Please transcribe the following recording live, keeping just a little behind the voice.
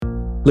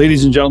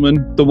Ladies and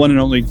gentlemen, the one and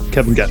only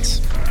Kevin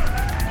Goetz.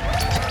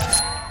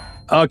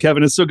 Oh,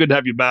 Kevin, it's so good to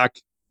have you back.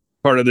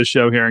 Part of the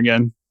show here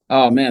again.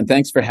 Oh, man,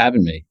 thanks for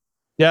having me.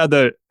 Yeah,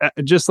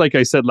 just like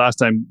I said last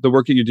time, the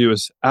work that you do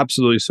is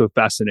absolutely so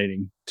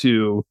fascinating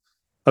to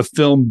a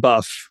film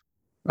buff.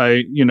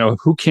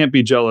 Who can't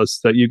be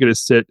jealous that you get to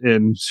sit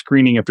in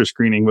screening after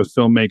screening with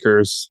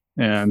filmmakers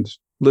and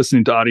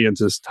listening to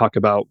audiences talk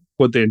about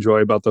what they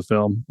enjoy about the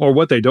film or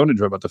what they don't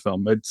enjoy about the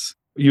film.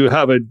 You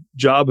have a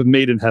job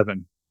made in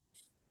heaven.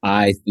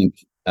 I think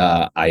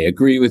I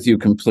agree with you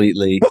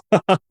completely.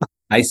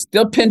 I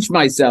still pinch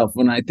myself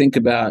when I think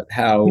about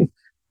how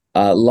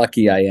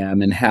lucky I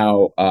am and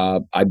how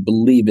I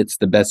believe it's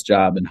the best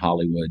job in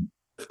Hollywood.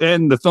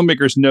 And the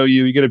filmmakers know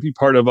you. You get to be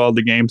part of all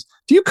the games.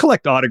 Do you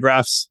collect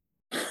autographs?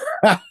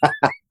 No,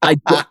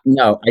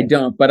 I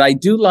don't. But I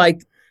do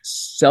like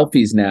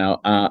selfies now.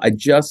 I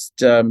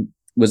just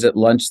was at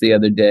lunch the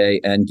other day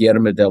and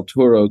Guillermo del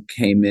Toro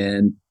came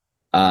in.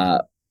 I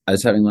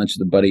was having lunch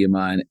with a buddy of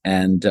mine.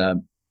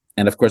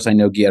 And of course, I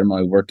know Guillermo.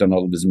 I worked on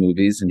all of his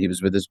movies and he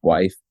was with his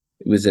wife.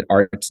 It was at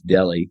Arts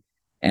Deli.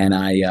 And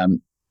I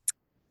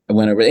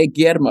went over, hey,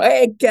 Guillermo,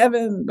 hey,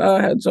 Kevin,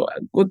 so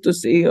good to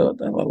see you.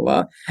 Blah, blah,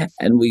 blah.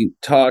 And we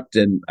talked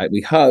and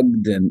we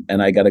hugged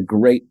and I got a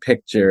great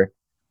picture.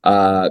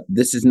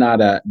 This is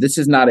not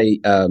a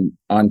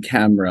on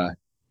camera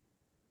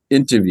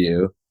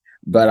interview,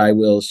 but I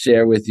will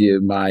share with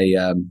you my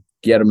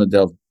Guillermo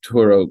del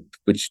Toro,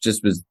 which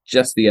was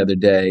just the other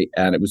day,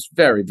 and it was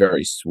very,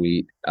 very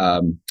sweet.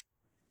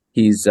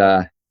 He's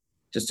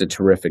just a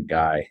terrific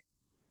guy.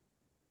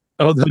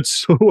 Oh, that's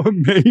so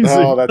amazing!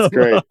 Oh, that's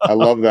great. I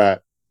love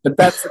that. But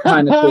that's the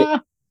kind of thing.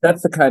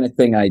 That's the kind of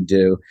thing I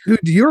do. Dude,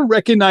 you're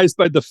recognized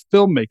by the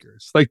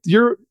filmmakers.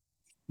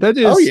 That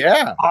is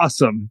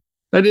awesome.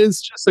 That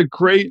is just a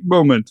great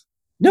moment.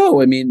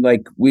 No, I mean,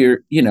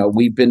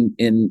 we've been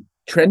in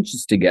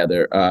trenches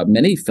together,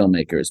 many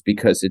filmmakers,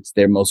 because it's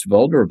their most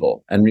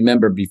vulnerable. And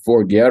remember,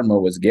 before Guillermo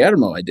was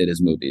Guillermo, I did his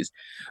movies.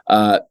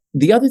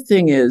 The other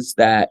thing is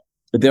that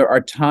there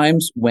are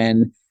times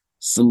when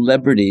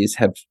celebrities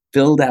have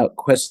filled out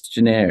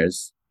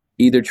questionnaires,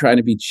 either trying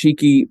to be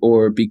cheeky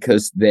or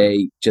because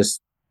they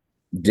just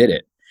did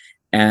it.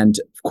 And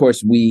of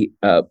course,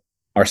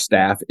 our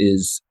staff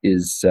is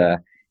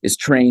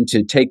trained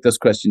to take those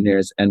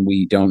questionnaires and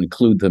we don't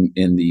include them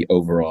in the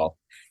overall.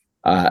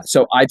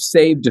 So I've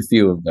saved a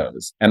few of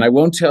those, and I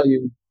won't tell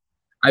you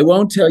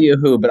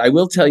who, but I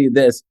will tell you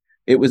this: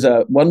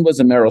 one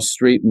was a Meryl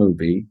Streep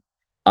movie,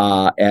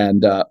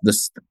 and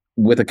this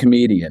with a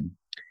comedian,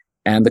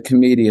 and the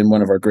comedian,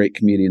 one of our great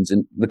comedians,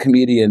 and the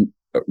comedian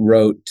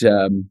wrote,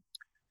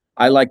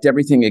 "I liked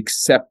everything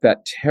except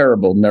that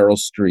terrible Meryl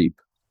Streep."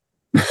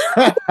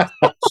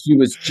 She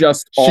was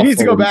just awful. She needs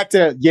to go back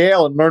to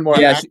Yale and learn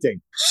more acting.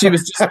 She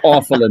was just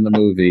awful in the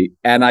movie.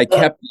 And I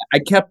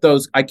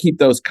keep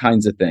those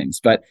kinds of things.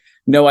 But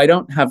no, I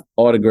don't have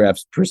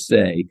autographs per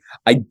se.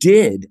 I'm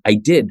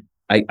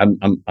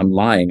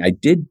lying. I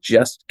did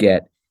just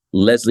get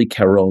Leslie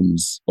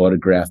Caron's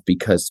autograph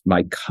because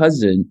my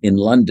cousin in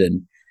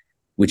London,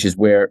 which is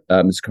where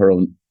Ms.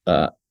 Caron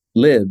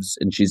lives,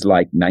 and she's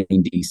like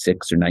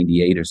 96 or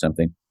 98 or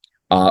something.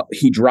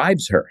 He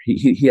drives her.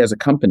 He has a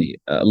company,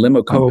 a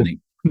limo company.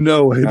 Oh,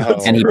 no.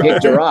 And he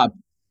picked her up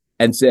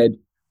and said,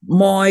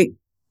 my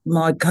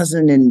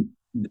cousin in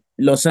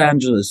Los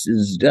Angeles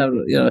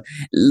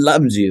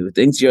loves you,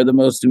 thinks you're the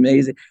most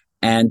amazing.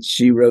 And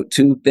she wrote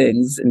two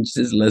things, and she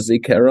says Leslie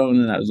Caron,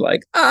 and I was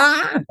like,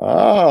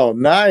 Oh,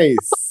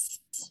 nice.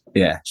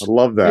 Yeah. I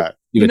love that.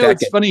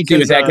 It's funny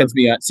because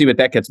see what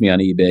that gets me on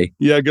eBay.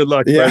 Yeah, good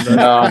luck. Yeah.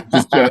 No,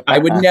 I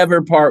would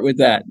never part with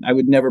that.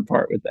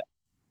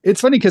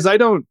 It's funny because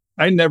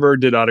I never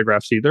did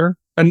autographs either.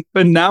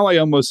 But now I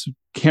almost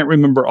can't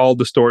remember all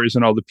the stories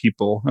and all the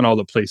people and all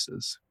the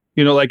places.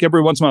 Like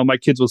every once in a while, my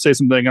kids will say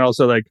something and I'll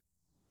say like,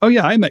 oh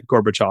yeah, I met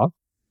Gorbachev.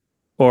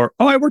 Or,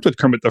 oh, I worked with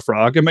Kermit the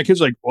Frog. And my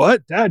kids are like,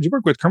 what? Dad, you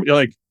work with Kermit?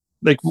 You're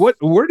like what?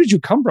 Where did you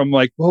come from? I'm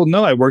like, well,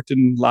 no, I worked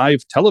in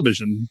live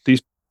television.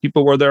 These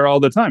people were there all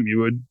the time.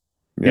 You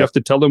have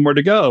to tell them where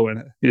to go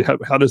and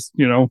how to,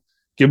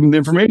 give them the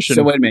information.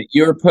 So wait a minute,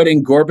 you're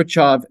putting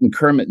Gorbachev and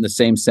Kermit in the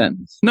same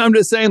sentence. No, I'm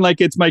just saying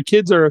it's my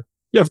kids are,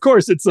 yeah, of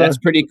course. That's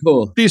pretty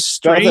cool. These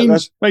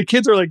strange, my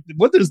kids are like,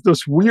 what is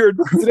this weird?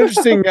 It's an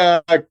interesting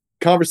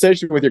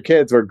conversation with your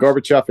kids where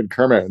Gorbachev and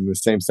Kermit in the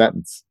same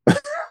sentence.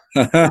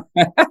 Well,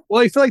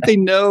 I feel like they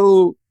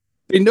know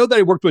that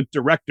I worked with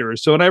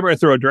directors. So whenever I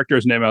throw a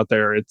director's name out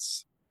there,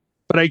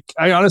 but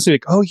I honestly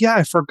oh yeah,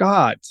 I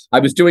forgot. I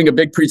was doing a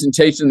big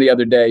presentation the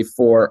other day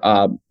for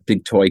a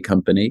big toy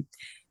company.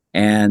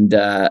 And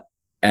I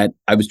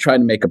was trying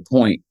to make a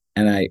point,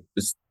 and I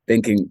was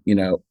thinking,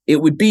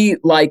 it would be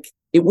like,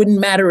 it wouldn't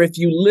matter if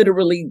you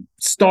literally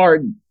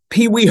starred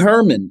Pee Wee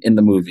Herman in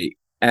the movie.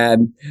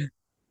 And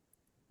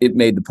it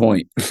made the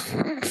point.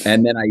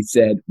 And then I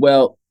said,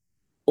 well,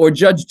 or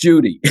Judge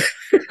Judy.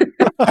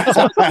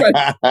 So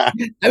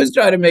I was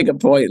trying to make a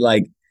point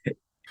like,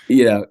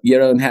 you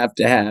don't have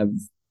to have,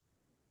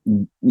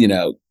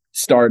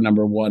 star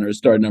number one or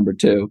star number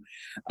two.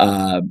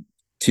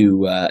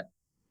 to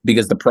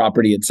because the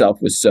property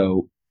itself was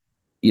so,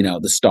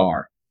 the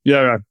star.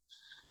 Yeah.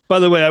 By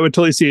the way, I would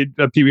totally see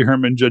a Pee Wee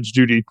Herman Judge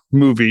Judy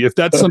movie if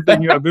that's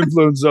something you have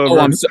influence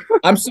over.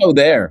 I'm so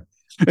there.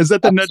 Is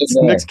that the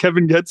next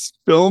Kevin Goetz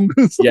film?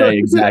 Yeah,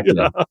 exactly.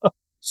 Yeah.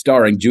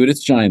 Starring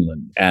Judith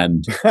Sheindlin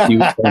and Pee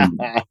Wee Herman.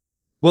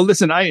 Well,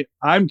 listen,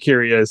 I'm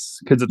curious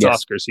because it's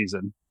Oscar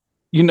season.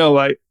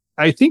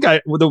 I think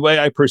the way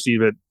I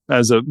perceive it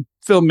as a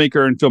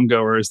filmmaker and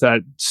filmgoer is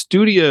that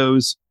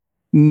studios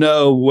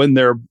know when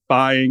they're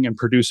buying and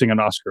producing an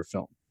Oscar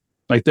film.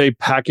 Like they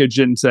package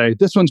it and say,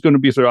 this one's going to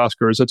be for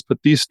Oscars. Let's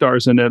put these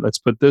stars in it. Let's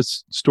put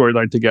this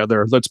storyline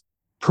together. Let's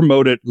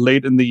promote it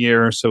late in the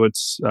year so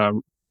it's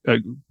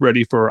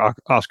ready for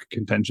Oscar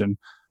contention.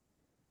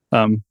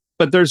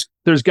 But there's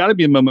got to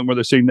be a moment where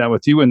they're sitting down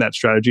with you in that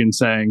strategy and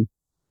saying,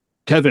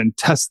 Kevin,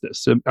 test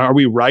this. Are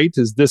we right?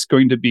 Is this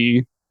going to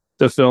be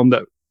the film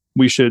that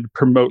we should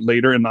promote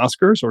later in the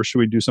Oscars, or should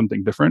we do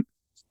something different?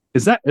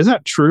 Is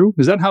that true?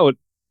 Is that how it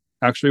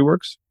actually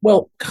works?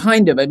 Well,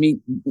 kind of. I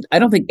mean, I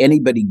don't think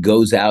anybody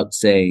goes out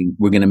saying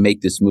we're going to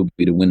make this movie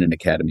to win an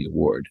Academy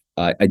Award.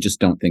 I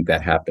just don't think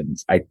that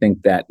happens. I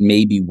think that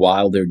maybe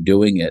while they're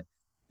doing it,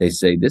 they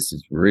say this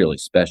is really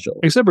special.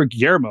 Except for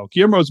Guillermo.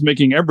 Guillermo's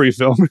making every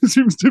film. It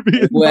seems to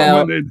be.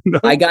 Well,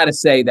 I got to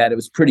say that it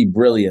was pretty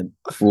brilliant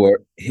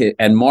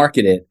and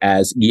market it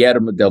as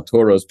Guillermo del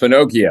Toro's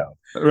Pinocchio.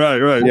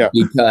 Right. Yeah.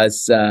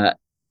 Because, to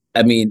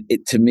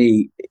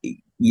me,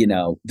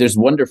 there's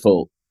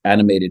wonderful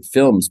animated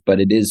films,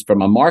 but it is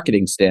from a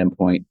marketing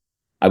standpoint,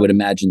 I would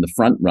imagine the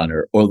front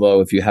runner.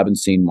 Although if you haven't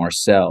seen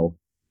Marcel,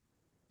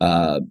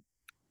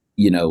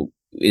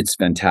 it's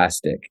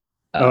fantastic.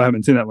 I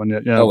haven't seen that one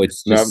yet. Yeah. Oh,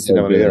 it's just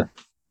so good.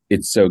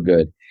 It's so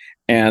good.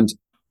 And,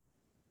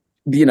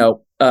 we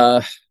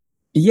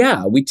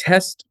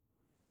test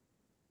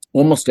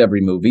almost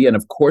every movie. And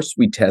of course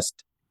we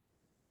test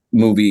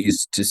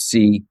movies to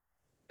see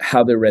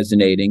how they're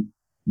resonating.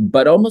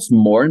 But almost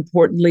more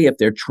importantly, if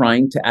they're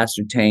trying to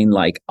ascertain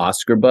like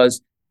Oscar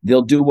buzz,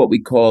 they'll do what we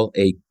call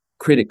a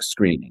critic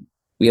screening.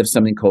 We have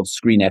something called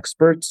Screen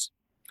Experts.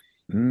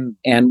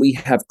 And we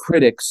have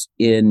critics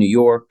in New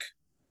York,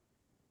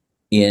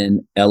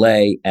 in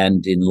LA,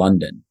 and in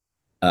London,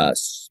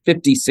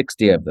 50,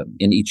 60 of them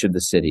in each of the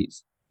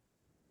cities.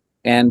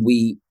 And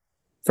we,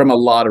 from a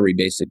lottery,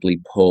 basically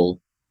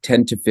pull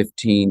 10 to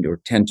 15 or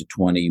 10 to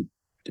 20,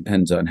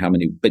 depends on how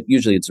many, but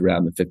usually it's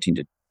around the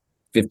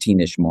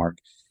 15-ish mark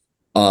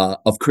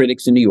of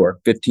critics in New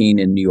York, 15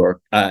 in New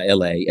York,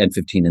 LA, and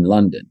 15 in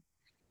London.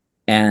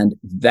 And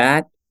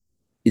that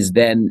is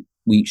then,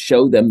 we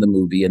show them the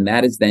movie, and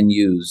that is then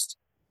used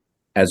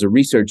as a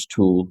research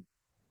tool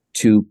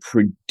to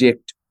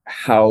predict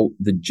how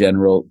the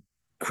general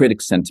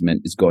critic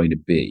sentiment is going to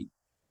be.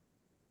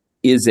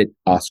 Is it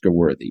Oscar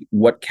worthy?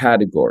 What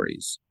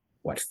categories?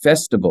 What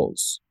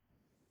festivals?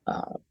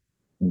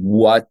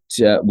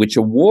 Which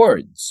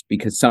awards?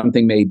 Because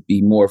something may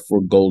be more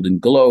for Golden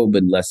Globe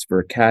and less for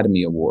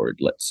Academy Award,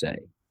 let's say.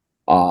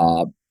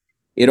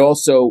 It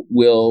also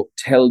will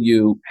tell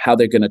you how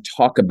they're going to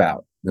talk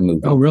about the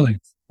movie. Oh, really?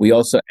 We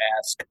also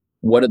ask,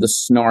 what are the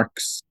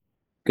snarks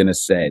going to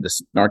say, the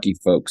snarky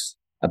folks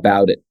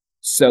about it,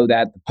 so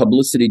that the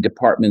publicity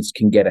departments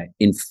can get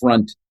in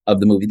front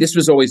of the movie. This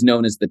was always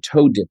known as the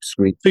toe dip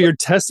screen. So you're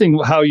testing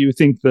how you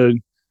think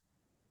the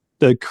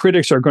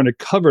critics are going to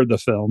cover the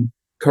film.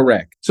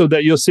 Correct. So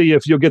that you'll see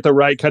if you'll get the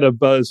right kind of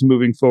buzz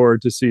moving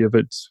forward to see if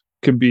it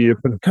can be.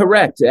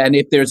 Correct. And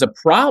if there's a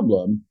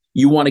problem,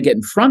 you want to get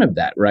in front of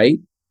that, right?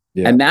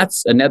 Yeah. And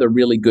that's another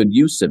really good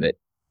use of it.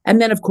 And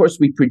then, of course,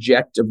 we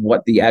project of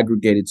what the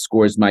aggregated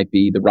scores might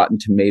be. The Rotten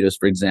Tomatoes,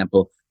 for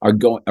example,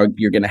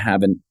 you're going to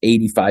have an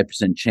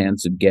 85%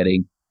 chance of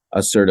getting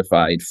a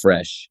certified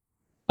fresh,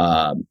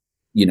 or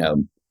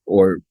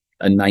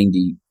a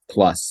 90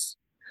 plus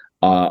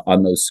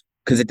on those,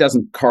 because it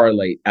doesn't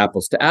correlate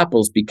apples to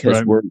apples,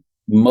 because we're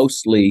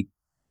mostly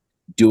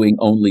doing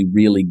only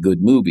really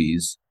good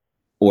movies,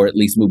 or at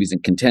least movies in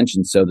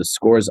contention. So the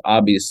scores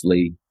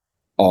obviously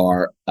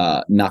are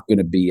not going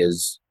to be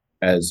as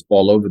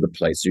all over the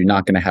place. So you're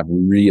not going to have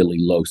really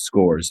low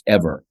scores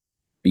ever,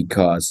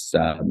 because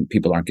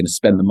people aren't going to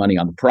spend the money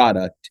on the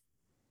product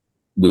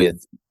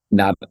with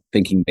not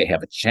thinking they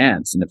have a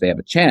chance. And if they have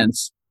a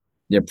chance,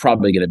 they're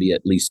probably going to be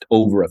at least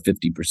over a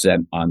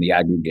 50% on the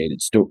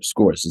aggregated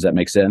scores. Does that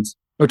make sense?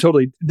 Oh,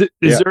 totally.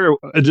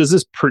 Does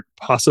this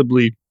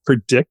possibly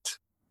predict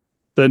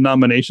the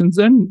nominations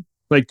then?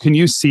 Like, can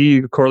you see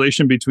a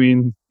correlation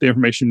between the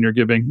information you're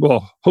giving?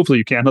 Well, hopefully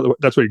you can. Otherwise,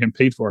 that's what you're getting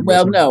paid for.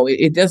 Well, no,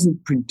 it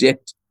doesn't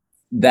predict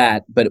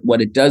that. But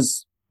what it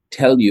does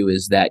tell you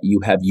is that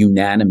you have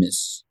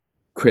unanimous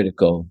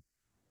critical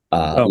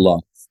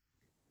love.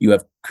 You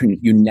have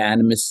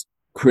unanimous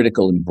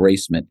critical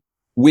embracement,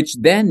 which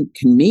then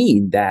can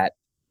mean that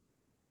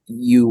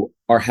you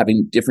are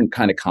having different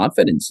kind of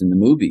confidence in the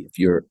movie. If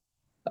you're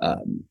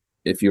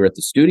at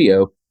the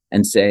studio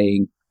and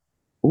saying,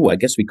 "Oh, I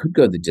guess we could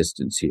go the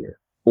distance here,"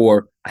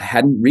 or "I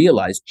hadn't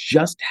realized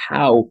just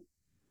how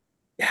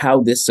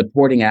this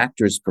supporting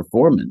actor's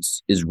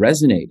performance is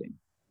resonating."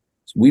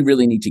 We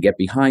really need to get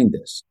behind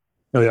this.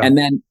 Oh, yeah. And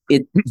then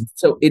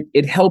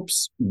it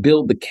helps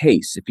build the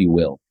case, if you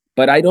will.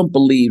 But I don't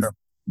believe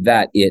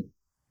that it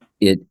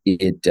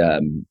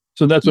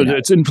so that's what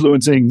it's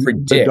influencing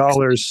predicts. The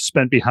dollars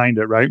spent behind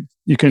it, right?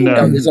 You can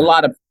there's a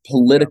lot of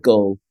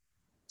political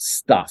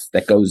stuff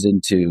that goes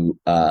into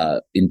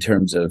in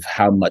terms of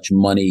how much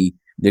money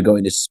they're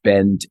going to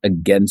spend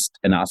against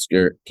an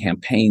Oscar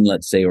campaign,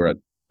 let's say,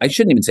 I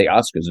shouldn't even say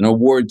Oscars, an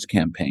awards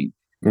campaign.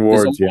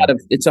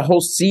 It's a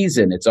whole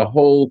season.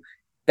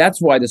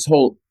 That's why this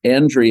whole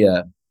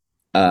Andrea,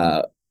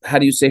 how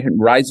do you say her?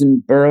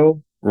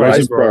 Riseborough?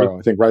 Riseborough.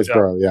 I think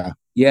Riseborough, yeah.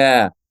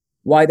 Yeah.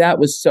 Why that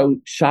was so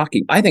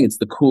shocking. I think it's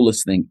the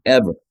coolest thing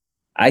ever.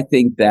 I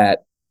think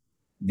that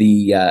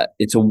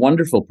it's a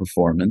wonderful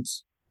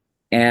performance,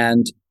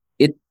 and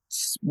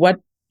it's what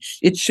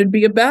it should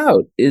be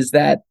about, is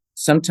that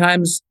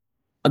sometimes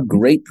a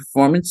great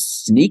performance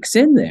sneaks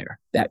in there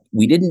that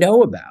we didn't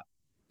know about.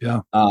 Yeah.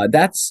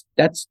 That's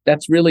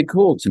really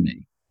cool to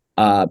me.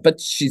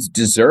 But she's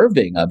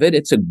deserving of it.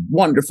 It's a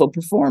wonderful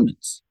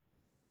performance.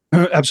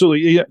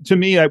 Absolutely. Yeah. To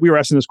me, we were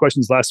asking those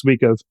questions last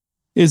week of,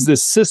 is the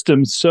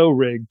system so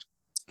rigged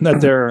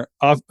that they're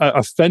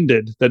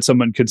offended that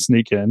someone could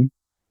sneak in?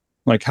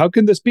 Like, how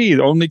can this be?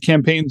 The only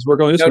campaigns were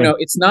going this way. No,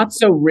 it's not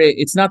so rigged.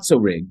 It's not so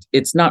rigged.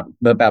 It's not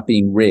about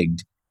being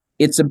rigged.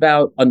 It's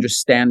about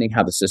understanding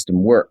how the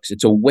system works.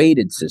 It's a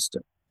weighted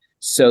system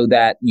so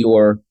that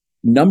your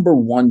number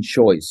one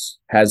choice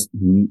has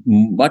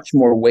much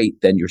more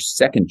weight than your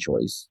second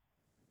choice,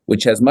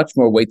 which has much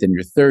more weight than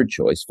your third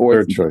choice.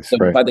 Third choice, so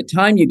right. By the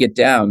time you get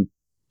down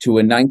to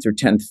a 9th or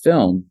 10th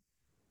film,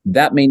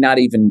 that may not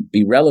even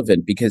be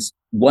relevant, because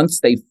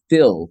once they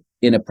fill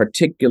in a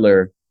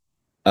particular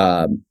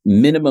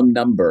minimum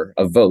number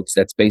of votes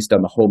that's based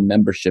on the whole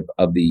membership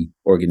of the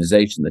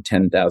organization, the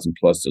 10,000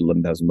 plus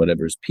 11,000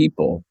 whatever is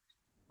people,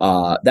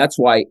 that's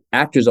why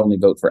actors only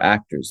vote for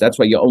actors. That's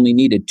why you only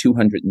needed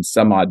 200 and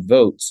some odd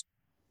votes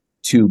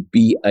to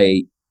be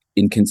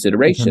in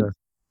consideration,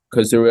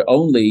 because there were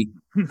only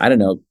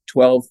 12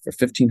 or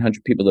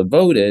 1,500 people that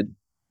voted.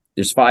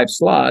 There's 5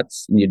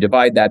 slots, and you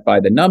divide that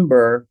by the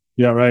number.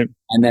 Yeah, right.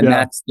 And then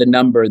that's the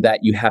number that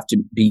you have to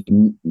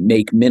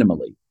make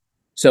minimally.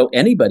 So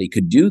anybody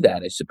could do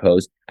that, I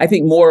suppose. I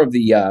think more of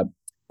the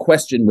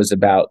question was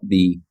about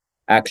the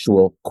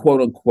actual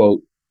quote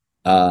unquote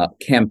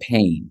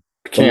campaign.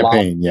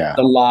 The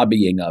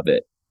lobbying of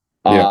it.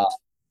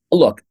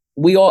 Look,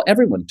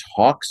 everyone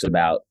talks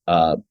about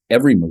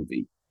every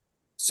movie.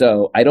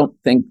 So I don't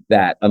think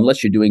that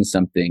unless you're doing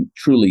something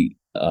truly,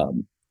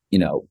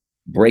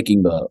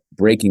 breaking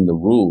the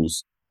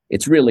rules,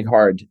 it's really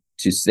hard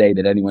to say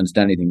that anyone's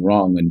done anything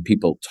wrong when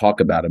people talk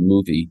about a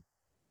movie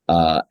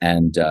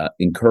and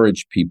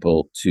encourage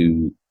people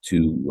to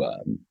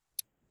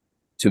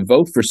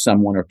vote for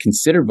someone or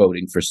consider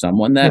voting for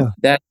someone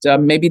that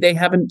maybe they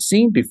haven't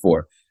seen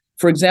before.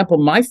 For example,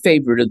 my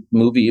favorite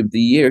movie of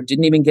the year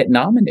didn't even get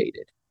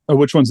nominated. Oh,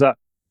 which one's that?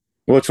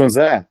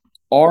 RRR.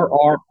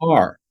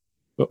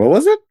 What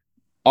was it?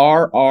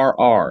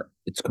 RRR.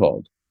 It's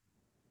called.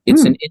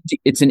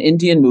 It's an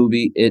Indian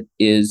movie. It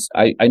is.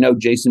 I know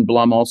Jason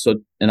Blum also,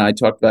 and I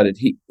talked about it.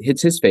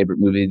 It's his favorite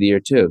movie of the year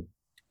too.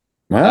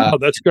 Wow,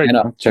 that's great.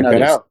 Check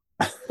it out.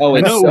 Oh,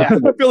 I know. I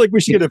feel like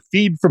we should get a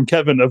feed from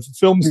Kevin of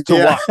films to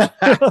watch.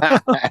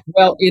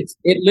 Well,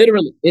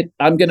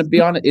 I'm going to be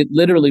honest. It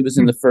literally was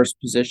in the first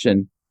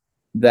position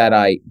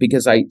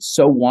because I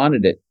so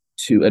wanted it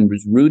to and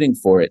was rooting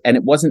for it, and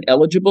it wasn't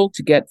eligible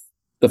to get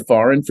the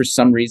foreign for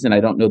some reason. I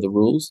don't know the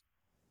rules,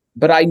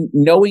 but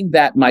knowing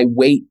that my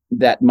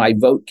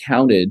vote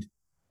counted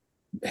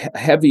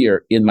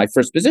heavier in my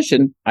first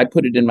position, I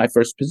put it in my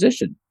first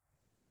position.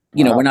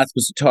 Wow. We're not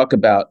supposed to talk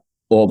about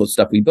all the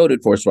stuff we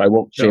voted for, so I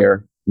won't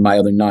share my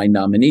other 9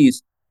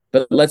 nominees.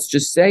 But let's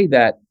just say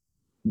that,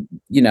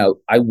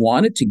 I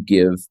wanted to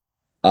give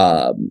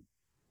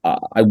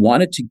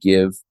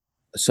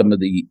some of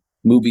the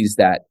movies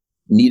that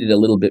needed a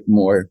little bit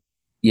more,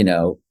 heavy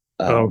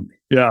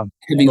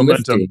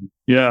lifting,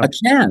 a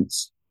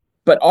chance.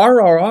 But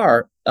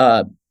RRR,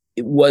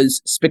 it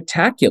was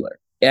spectacular,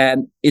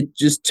 and it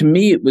just, to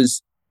me, it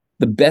was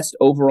the best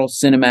overall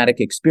cinematic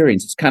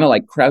experience. It's kind of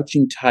like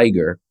Crouching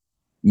Tiger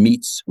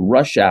meets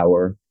Rush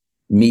Hour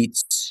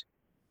meets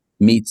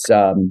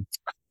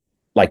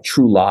like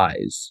True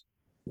Lies.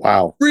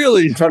 Wow.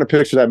 Really? I'm trying to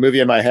picture that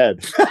movie in my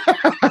head.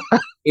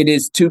 It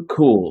is too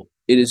cool.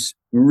 It is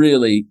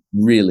really,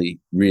 really,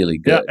 really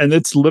good. Yeah, and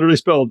it's literally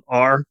spelled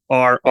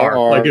RRR.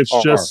 Like it's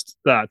just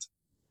that.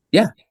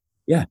 Yeah.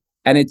 Yeah.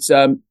 And it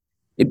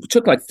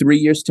took like 3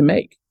 years to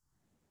make.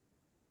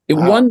 It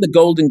won the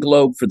Golden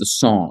Globe for the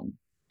song.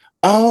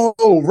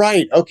 Oh,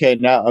 right. Okay.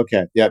 Now,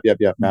 okay. Yep.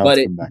 Now but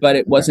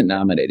it wasn't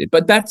nominated.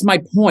 But that's my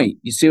point.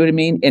 You see what I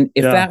mean? And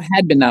if that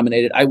had been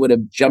nominated, I would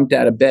have jumped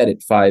out of bed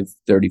at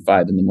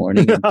 5:35 in the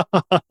morning and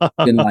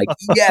been like,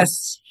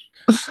 yes.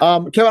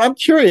 Kevin, I'm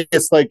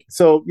curious,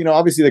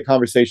 obviously the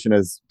conversation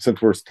is, since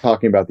we're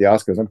talking about the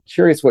Oscars, I'm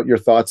curious what your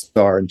thoughts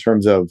are in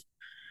terms of,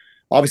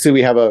 obviously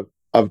we have a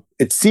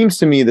it seems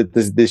to me that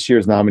this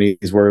year's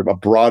nominees were a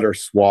broader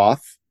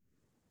swath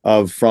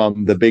of,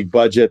 from the big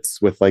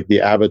budgets with like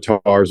the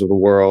Avatars of the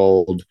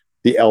world,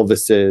 the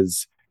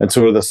Elvises, and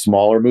sort of the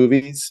smaller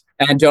movies.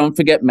 And don't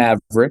forget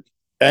Maverick.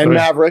 And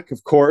Maverick,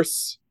 of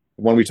course,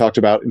 one we talked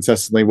about,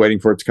 incessantly waiting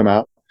for it to come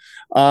out.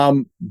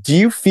 Do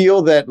you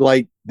feel that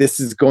like this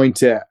is going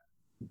to,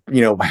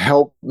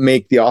 help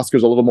make the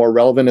Oscars a little more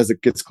relevant as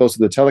it gets closer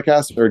to the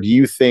telecast? Or do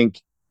you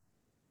think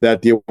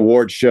that the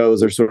award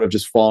shows are sort of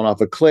just falling off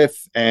a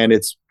cliff and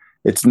it's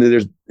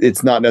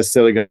not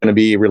necessarily going to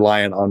be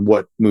reliant on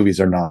what movies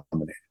are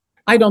nominated?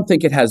 I don't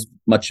think it has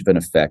much of an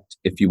effect,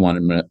 if you want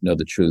to know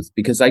the truth,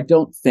 because I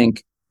don't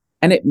think,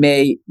 and it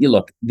may,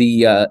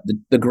 the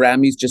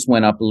Grammys just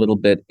went up a little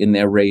bit in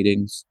their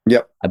ratings.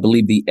 Yep. I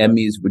believe the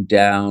Emmys were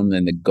down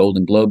and the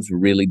Golden Globes were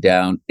really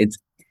down.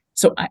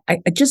 So I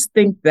just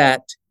think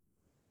that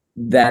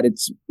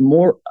it's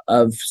more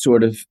of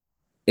sort of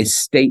a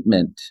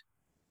statement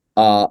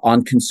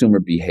on consumer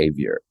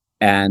behavior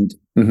and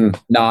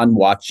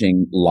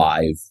non-watching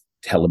live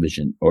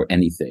television or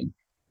anything.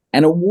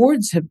 And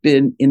awards have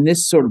been, in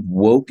this sort of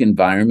woke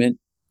environment,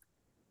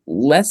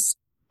 less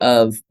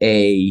of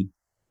a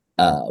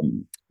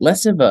fun,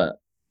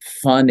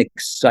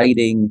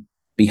 exciting,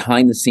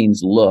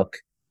 behind-the-scenes look,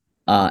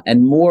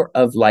 and more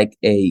of like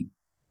a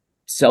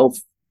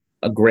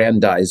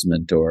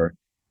self-aggrandizement or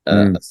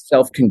a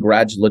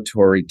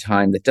self-congratulatory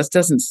time that just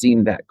doesn't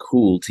seem that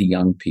cool to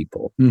young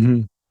people.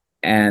 Mm-hmm.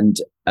 And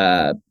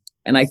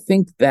I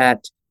think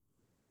that,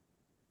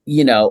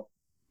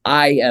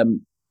 I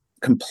am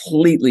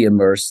completely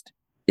immersed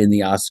in the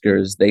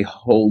Oscars. They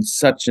hold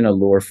such an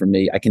allure for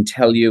me. I can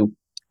tell you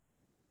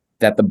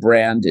that the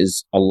brand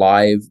is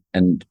alive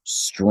and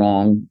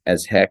strong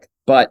as heck,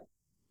 but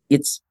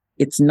it's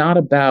not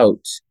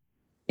about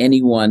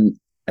anyone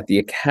at the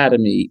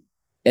Academy,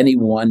 any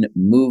one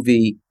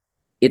movie.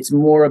 It's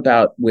more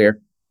about where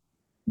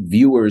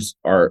viewers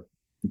are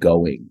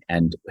going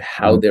and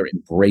how they're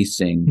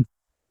embracing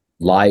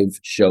live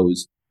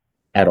shows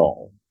at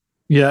all.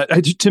 Yeah,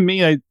 to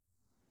me,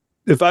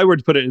 if I were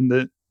to put it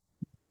in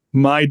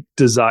my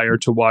desire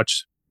to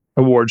watch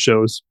award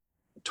shows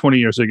 20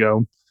 years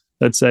ago,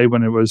 let's say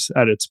when it was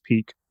at its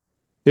peak,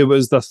 it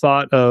was the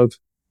thought of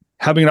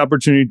having an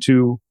opportunity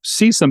to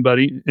see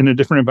somebody in a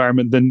different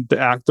environment than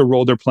the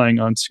role they're playing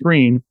on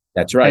screen.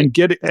 That's right. And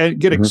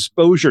get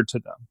exposure to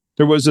them.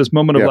 There was this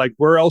moment of like,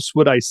 where else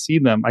would I see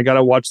them? I got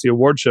to watch the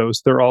award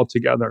shows. They're all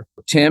together.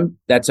 Tim,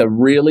 that's a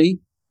really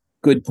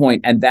good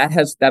point. And that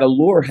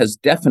allure has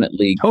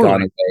definitely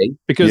gone away.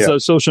 Because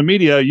of social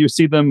media, you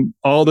see them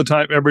all the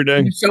time, every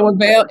day.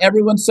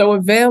 Everyone's so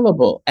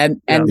available.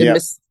 And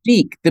the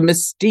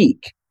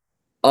mystique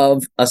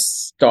of a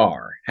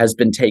star has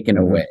been taken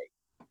away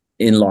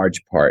in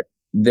large part.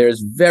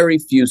 There's very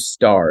few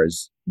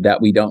stars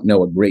that we don't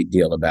know a great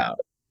deal about,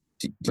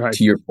 to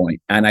your point.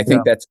 And I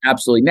think that's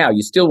absolutely, now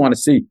you still want to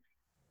see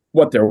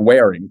what they're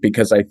wearing,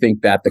 because I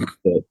think that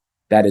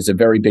that is a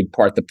very big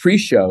part. The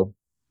pre-show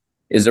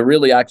is a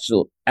really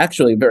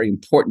actually a very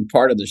important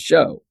part of the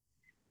show.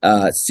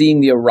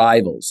 Seeing the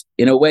arrivals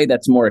in a way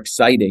that's more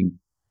exciting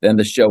than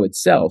the show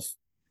itself.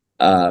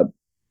 And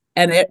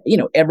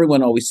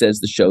everyone always says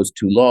the show's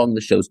too long,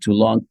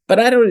 but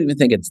I don't even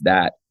think it's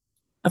that.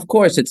 Of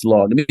course it's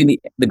long. I mean,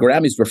 the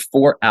Grammys were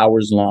 4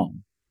 hours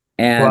long.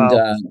 And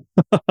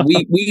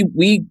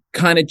we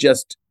kind of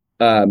just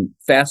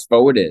fast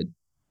forwarded.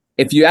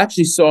 If you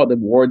actually saw the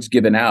awards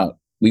given out,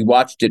 we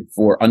watched it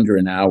for under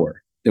an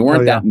hour. There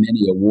weren't that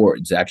many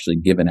awards actually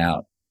given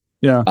out.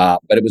 Yeah.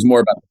 But it was more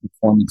about the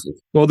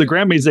performances. Well, the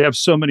Grammys, they have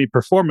so many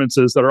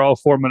performances that are all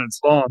 4 minutes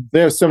long.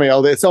 They have so many.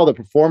 It's all the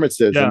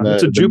performances. Yeah, and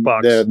it's a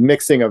jukebox. The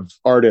mixing of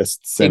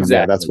artists. And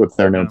exactly. That's what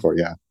they're known for.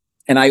 Yeah.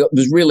 And I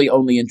was really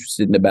only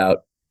interested in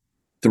about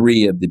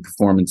 3 of the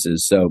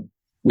performances. So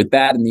with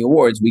that and the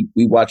awards, we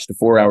watched a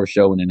 4-hour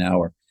show in an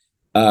hour.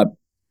 The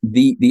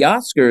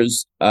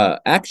Oscars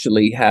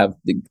actually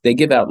they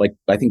give out like,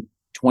 I think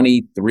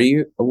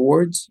 23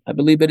 awards, I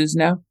believe it is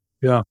now.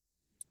 Yeah.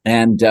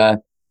 And I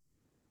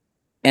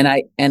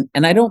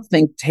don't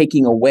think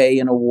taking away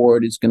an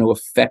award is going to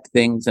affect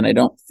things. And I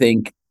don't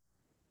think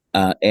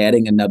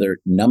adding another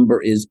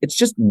number it's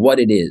just what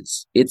it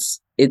is. It's,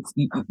 do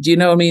you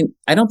know what I mean?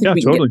 I don't think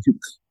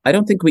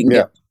we can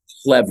get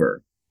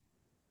clever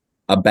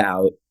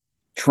about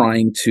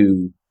trying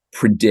to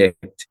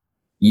predict,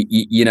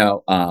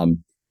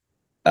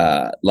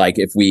 like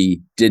if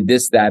we did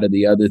this, that, or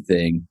the other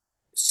thing,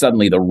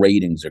 suddenly the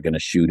ratings are going to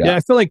shoot up. Yeah,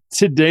 I feel like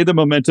today the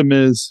momentum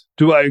is,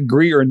 do I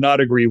agree or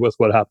not agree with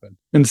what happened?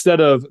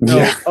 Instead of,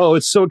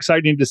 it's so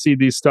exciting to see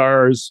these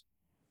stars.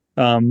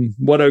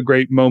 What a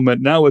great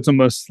moment. Now it's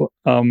almost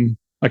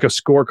like a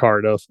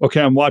scorecard of,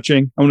 okay, I'm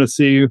watching. I want to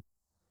see,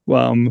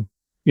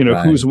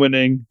 who's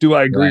winning. Do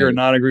I agree or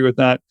not agree with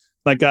that?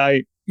 Like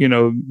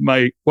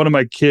one of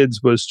my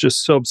kids was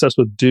just so obsessed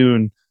with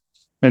Dune.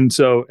 And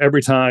so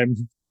every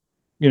time,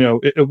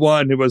 it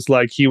won, it was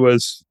like he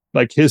was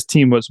like his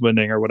team was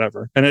winning or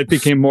whatever. And it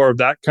became more of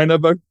that kind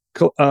of a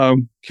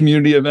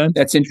community event.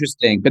 That's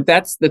interesting. But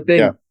that's the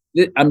thing.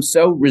 I'm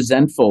so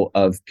resentful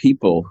of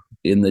people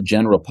in the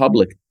general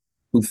public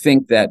who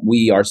think that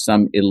we are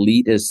some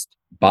elitist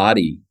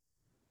body.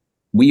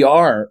 We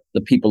are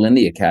the people in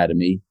the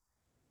Academy,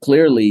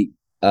 clearly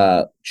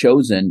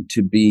chosen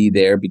to be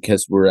there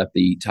because we're at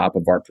the top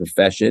of our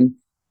profession,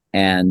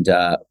 and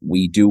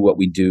we do what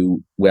we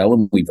do well,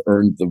 and we've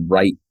earned the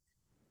right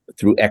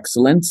through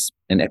excellence.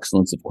 And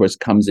excellence, of course,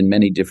 comes in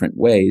many different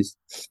ways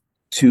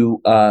to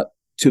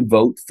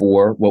vote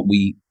for what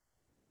we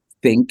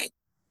think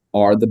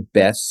are the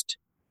best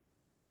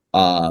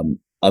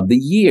of the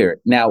year.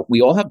 Now, we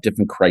all have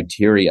different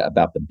criteria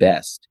about the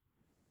best.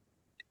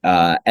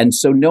 And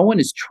so no one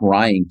is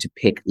trying to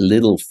pick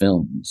little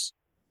films.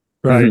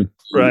 Right.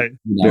 Right.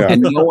 Yeah.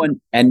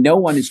 And no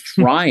one is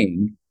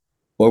trying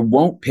or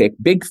won't pick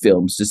big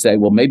films to say,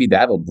 well, maybe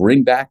that'll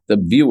bring back the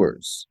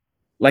viewers.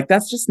 Like,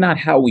 that's just not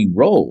how we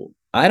roll.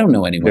 I don't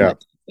know anyone that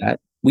does that.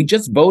 We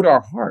just vote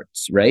our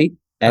hearts, right?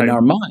 And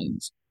our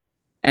minds.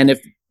 And if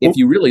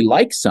you really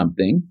like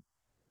something,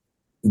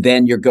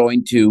 then you're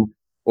going to,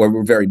 or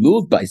we're very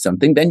moved by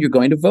something, then you're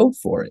going to vote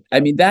for it. I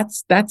mean,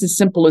 that's as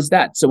simple as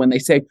that. So when they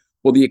say,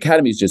 well, the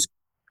Academy's just,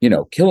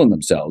 killing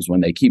themselves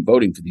when they keep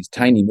voting for these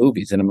tiny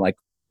movies. And I'm like,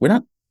 we're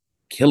not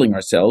killing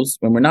ourselves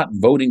when we're not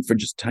voting for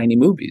just tiny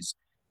movies.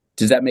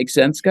 Does that make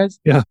sense, guys?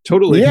 Yeah,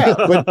 totally. Yeah,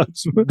 but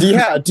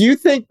do you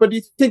think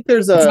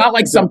there's a... It's not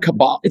like some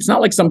cabal. It's not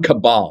like some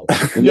cabal.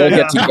 We'll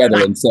get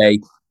together and say,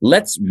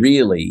 let's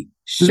really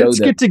show let's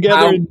get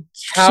together and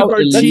how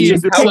elite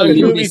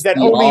movies that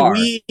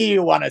only we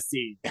want to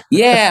see.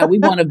 Yeah, we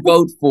want to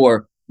vote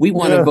for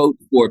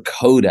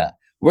Coda.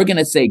 We're going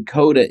to say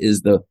Coda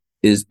is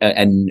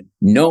a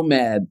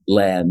nomad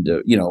land,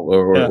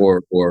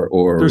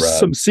 or there's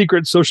some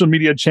secret social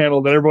media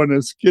channel that everyone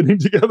is getting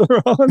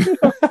together on.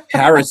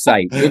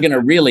 Parasite.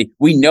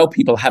 We know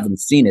people haven't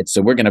seen it,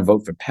 so we're going to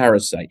vote for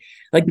Parasite.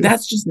 Like,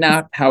 that's just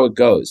not how it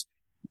goes.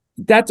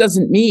 That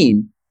doesn't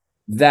mean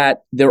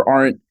that there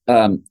aren't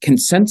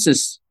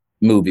consensus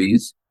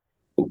movies,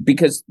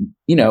 because,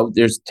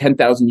 there's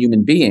 10,000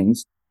 human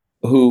beings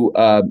who,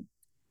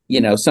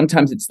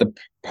 sometimes it's the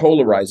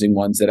polarizing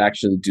ones that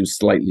actually do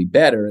slightly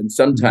better. And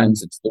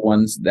sometimes it's the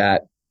ones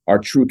that are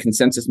true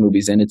consensus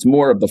movies. And it's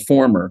more of the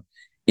former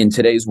in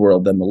today's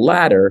world than the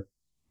latter,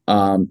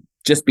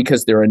 just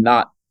because there are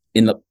not,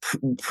 in the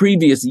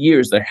previous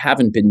years, there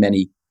haven't been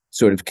many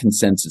sort of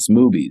consensus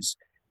movies.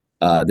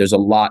 There's a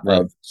lot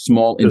of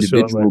small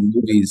individual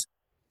movies,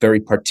 very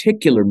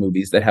particular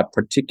movies that have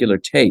particular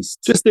tastes.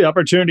 Just the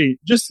opportunity.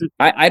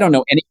 I don't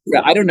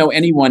know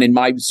anyone in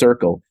my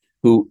circle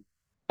who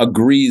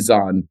agrees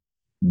on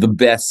the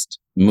best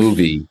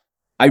movie.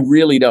 I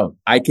really don't.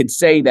 I could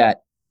say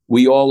that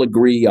we all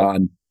agree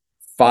on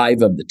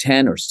 5 of the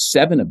 10 or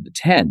 7 of the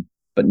 10,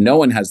 but no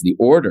one has the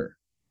order.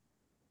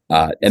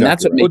 And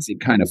that's what makes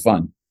it kind of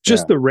fun.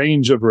 Just the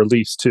range of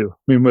release too.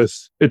 I mean,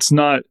 it's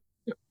no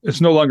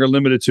longer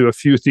limited to a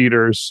few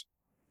theaters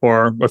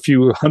or a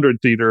few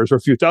hundred theaters or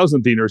a few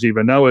thousand theaters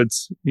even. Now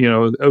it's,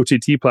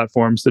 OTT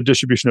platforms, the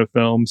distribution of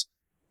films,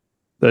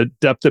 the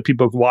depth that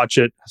people watch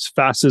it as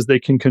fast as they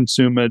can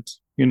consume it.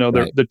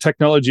 The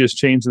technology has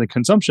changed in the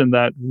consumption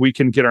that we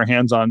can get our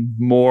hands on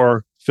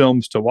more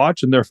films to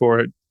watch, and therefore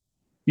it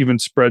even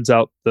spreads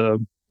out the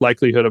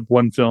likelihood of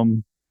one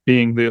film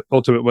being the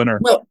ultimate winner.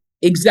 Well,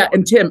 exactly.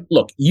 And Tim,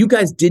 look, you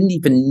guys didn't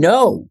even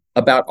know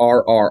about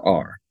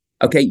RRR.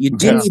 Okay, you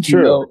didn't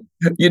even know.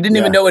 You didn't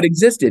even know it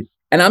existed.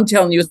 And I'm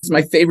telling you, it's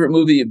my favorite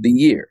movie of the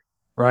year.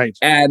 Right.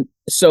 And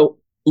so,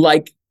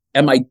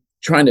 am I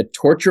trying to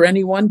torture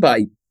anyone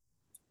by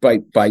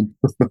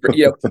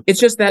it's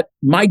just that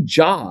my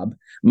job,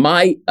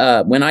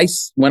 when I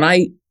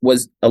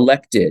was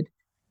nominated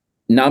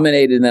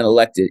and then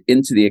elected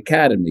into the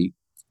Academy,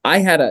 I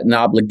had an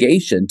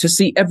obligation to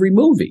see every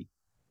movie.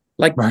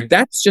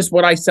 That's just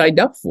what I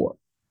signed up for.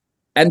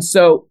 And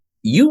so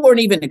you weren't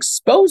even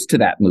exposed to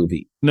that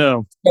movie.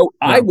 No. So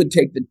I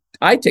take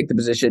the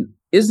position,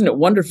 isn't it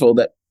wonderful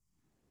that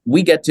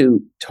we get to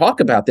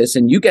talk about this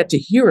and you get to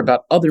hear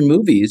about other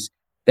movies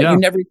that you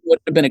never would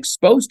have been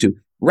exposed to,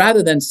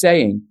 rather than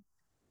saying,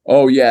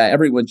 oh yeah,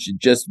 everyone should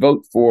just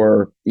vote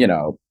for,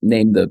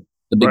 name the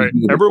big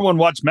movie. Everyone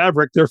watched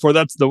Maverick, therefore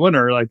that's the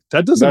winner. Like,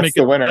 that doesn't make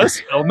it the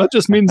best film. That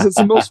just means it's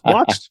the most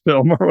watched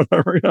film or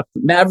whatever. Yeah.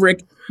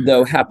 Maverick,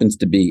 though, happens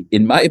to be,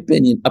 in my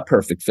opinion, a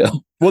perfect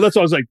film. Well, that's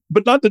what I was like,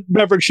 but not that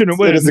Maverick shouldn't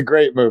win. It is a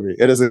great movie.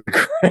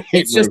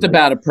 It's just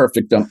about a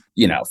perfect,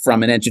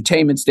 from an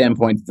entertainment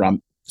standpoint,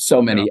 from so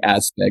many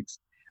aspects.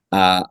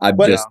 I'm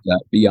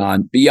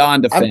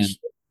beyond a fan.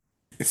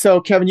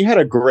 So, Kevin, you had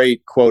a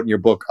great quote in your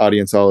book,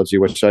 Audienceology,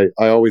 which I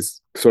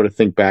always sort of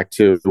think back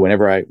to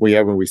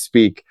when we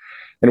speak.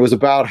 And it was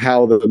about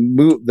how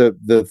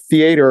the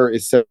theater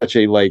is such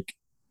a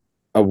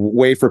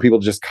way for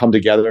people to just come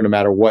together, no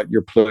matter what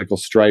your political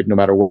stripe, no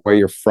matter where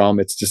you're from.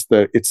 It's just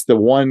the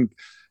one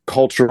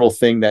cultural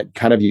thing that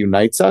kind of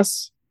unites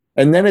us.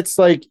 And then it's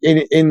like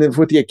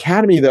with the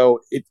Academy, though,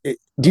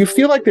 do you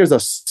feel like there's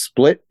a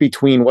split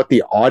between what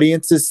the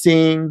audience is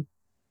seeing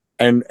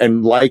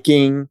and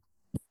liking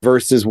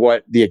versus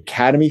what the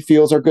Academy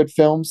feels are good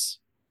films?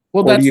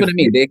 Well, Or do that's you what I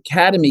mean. The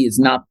Academy is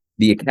not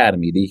the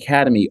Academy. The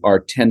Academy are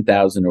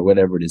 10,000 or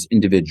whatever it is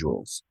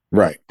individuals,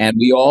 Right. and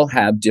we all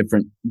have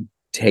different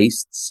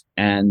tastes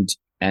and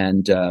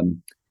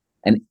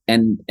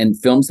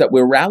films that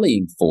we're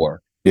rallying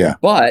for. Yeah.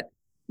 But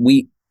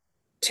we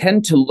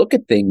tend to look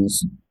at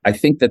things. I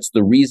think that's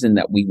the reason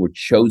that we were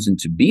chosen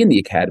to be in the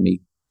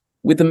Academy,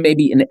 with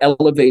maybe an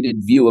elevated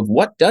view of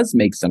what does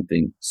make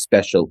something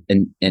special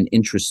and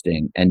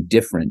interesting and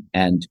different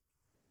and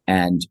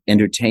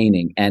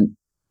entertaining. And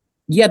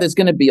yeah, there's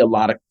going to be a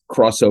lot of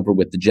crossover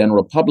with the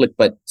general public,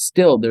 but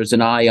still there's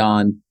an eye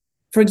on,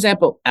 for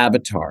example,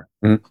 Avatar.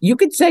 You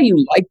could say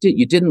you liked it,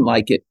 you didn't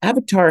like it.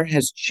 Avatar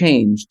has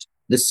changed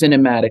the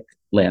cinematic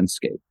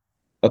landscape.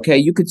 Okay,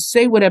 you could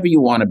say whatever you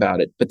want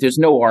about it, but there's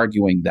no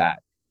arguing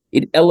that.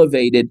 It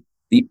elevated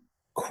the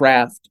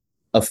craft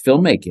of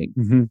filmmaking.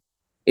 Mm-hmm.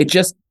 It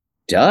just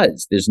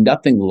does. There's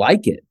nothing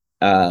like it.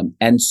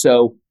 And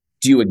so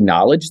do you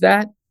acknowledge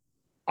that?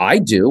 I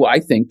do. I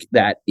think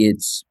that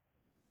it's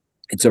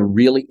a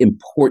really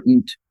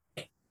important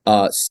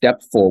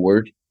step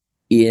forward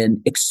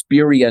in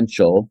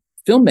experiential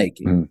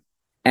filmmaking.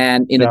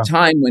 And in a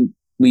time when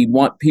we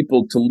want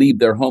people to leave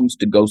their homes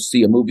to go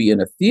see a movie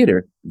in a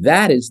theater,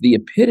 that is the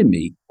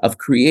epitome of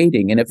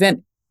creating an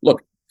event.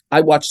 Look,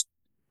 I watched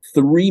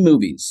 3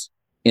 movies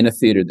in a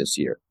theater this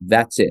year.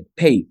 That's it.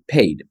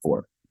 Paid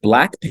for.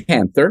 Black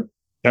Panther,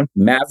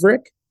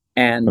 Maverick,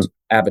 and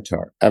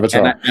Avatar.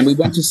 And we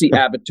went to see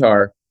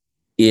Avatar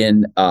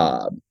in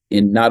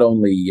not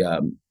only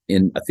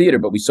in a theater,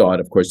 but we saw it,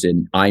 of course,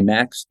 in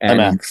IMAX and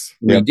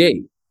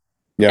 3D.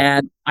 Yep.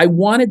 And I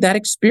wanted that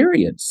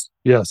experience.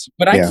 Yes.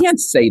 But I can't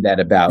say that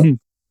about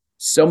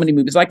so many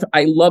movies. Like,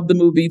 I love the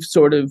movie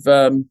sort of,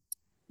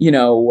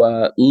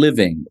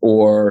 Living,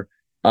 or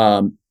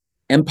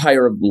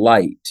Empire of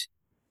Light.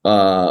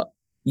 I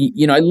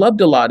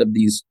loved a lot of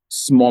these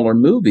smaller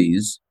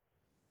movies,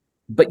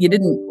 but you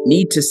didn't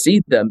need to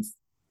see them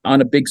on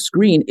a big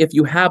screen if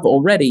you have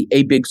already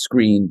a big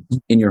screen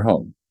in your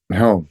home.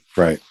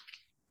 Right.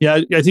 Yeah,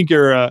 I think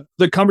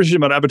the conversation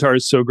about Avatar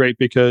is so great,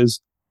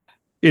 because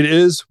it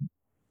is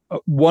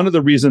one of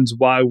the reasons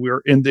why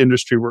we're in the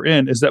industry we're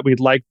in, is that we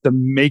like the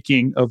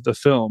making of the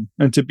film,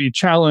 and to be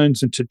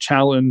challenged and to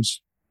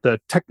challenge the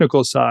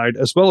technical side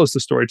as well as the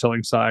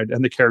storytelling side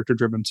and the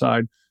character-driven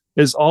side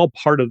is all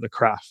part of the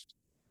craft.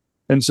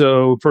 And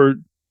so for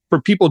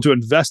people to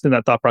invest in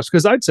that thought process,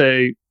 because I'd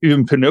say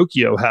even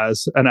Pinocchio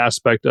has an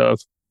aspect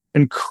of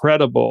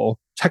incredible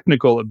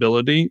technical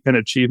ability and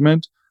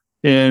achievement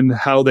in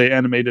how they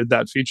animated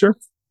that feature.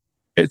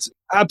 It's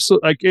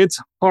absolutely, it's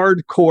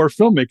hardcore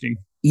filmmaking.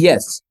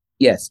 Yes.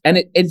 And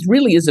it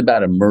really is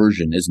about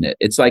immersion, isn't it?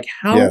 It's like,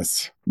 how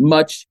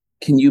much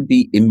can you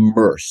be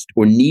immersed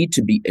or need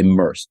to be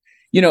immersed?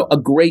 A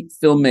great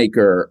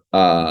filmmaker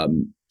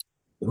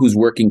who's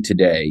working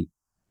today,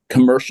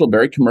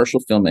 very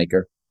commercial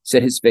filmmaker,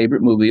 said his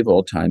favorite movie of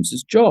all times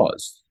is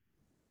Jaws.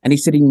 And he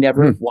said he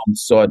never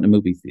once saw it in a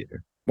movie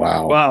theater.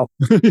 Wow.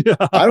 Yeah.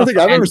 I don't think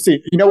I've ever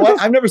seen, you know what?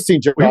 I've never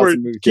seen Jaws in a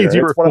movie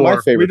theater. It's one of my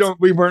favorites.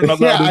 We weren't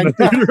allowed in the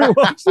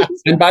theater.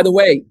 And by the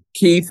way,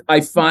 Keith,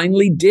 I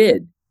finally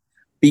did,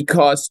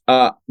 because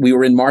we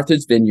were in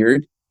Martha's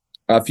Vineyard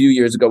a few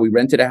years ago. We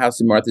rented a house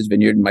in Martha's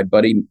Vineyard, and my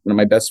buddy, one of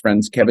my best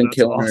friends, Kevin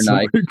Goetz, and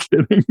I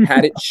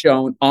had it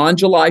shown on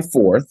July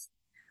 4th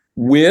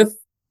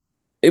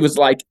it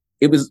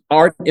was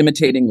art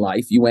imitating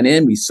life. You went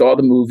in, we saw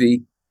the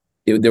movie.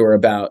 There were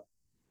about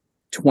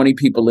 20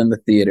 people in the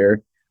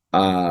theater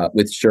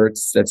with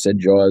shirts that said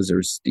Jaws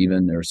or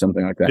Steven or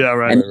something like that. Yeah,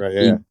 right. And right,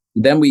 yeah.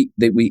 then we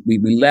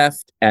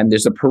left, and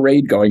there's a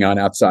parade going on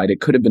outside.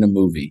 It could have been a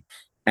movie.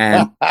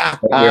 And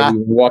where we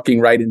were walking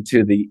right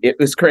into it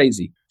was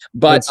crazy.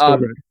 But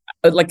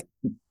like,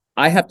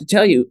 I have to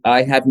tell you,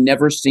 I have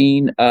never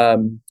seen,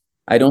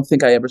 I don't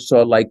think I ever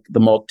saw like The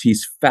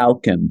Maltese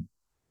Falcon.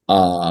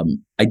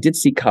 I did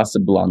see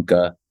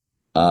Casablanca.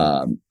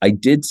 I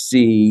did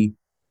see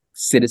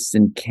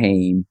Citizen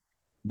Kane,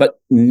 but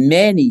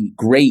many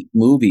great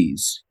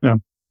movies. Yeah.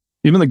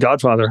 Even The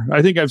Godfather.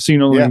 I think I've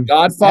seen only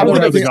Godfather. I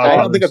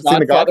don't think I've seen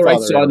The Godfather. I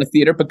saw in the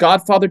theater, but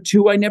Godfather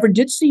 2 I never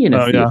did see in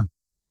a theater.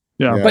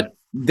 Yeah. But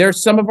they're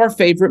some of our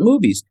favorite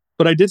movies.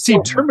 But I did see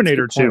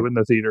Terminator 2 in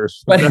the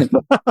theaters. But,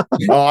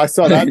 I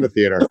saw that in the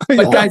theater.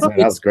 But guys, that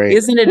was great.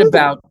 Isn't it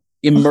about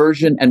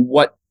immersion and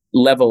what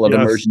level of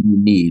immersion you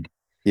need?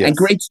 Yes. And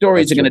great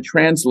stories are going to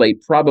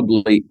translate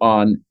probably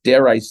on,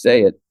 dare I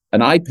say it,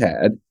 an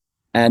iPad,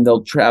 and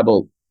they'll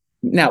travel.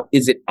 Now,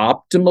 is it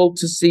optimal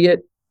to see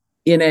it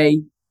in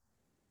a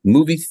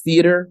movie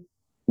theater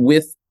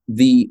with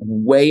the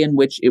way in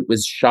which it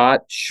was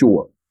shot?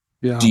 Sure.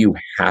 Yeah. Do you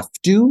have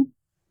to?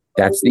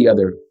 That's the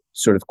other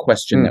sort of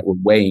question that we're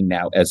weighing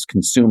now as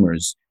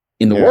consumers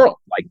in the world.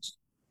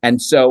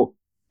 And so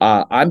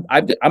I'm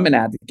an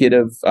advocate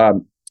of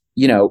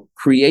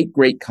create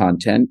great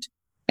content,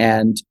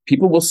 and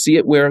people will see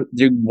it where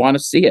they want to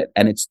see it,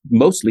 and it's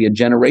mostly a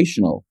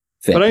generational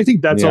thing. But I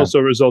think that's also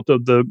a result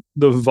of the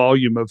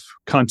volume of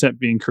content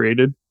being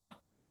created,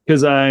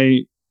 because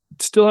I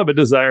still have a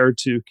desire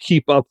to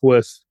keep up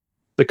with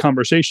the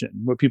conversation,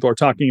 what people are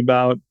talking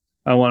about.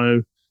 I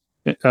want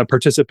to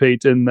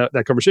participate in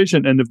that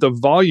conversation. And if the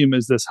volume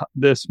is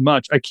this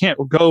much, I can't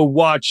go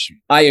watch.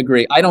 I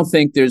agree. I don't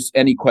think there's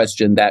any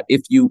question that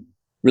if you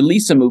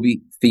release a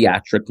movie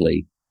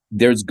theatrically,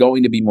 there's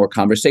going to be more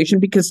conversation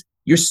because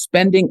you're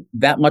spending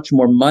that much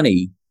more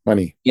money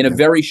in a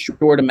very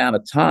short amount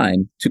of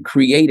time to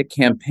create a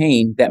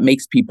campaign that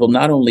makes people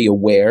not only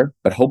aware,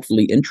 but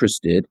hopefully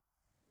interested.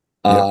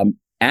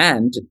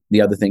 And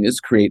the other thing is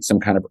create some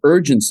kind of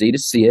urgency to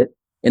see it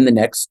in the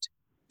next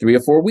 3 or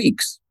 4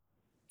 weeks.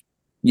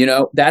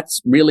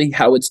 That's really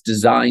how it's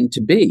designed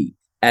to be.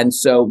 And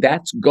so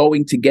that's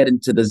going to get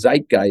into the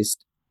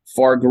zeitgeist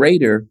far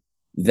greater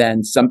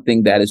than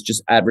something that is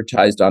just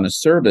advertised on a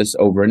service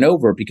over and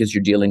over, because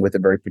you're dealing with a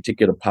very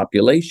particular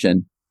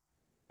population.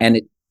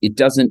 And it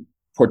doesn't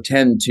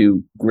portend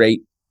to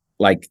great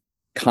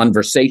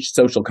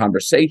social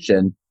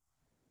conversation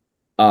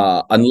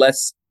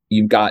unless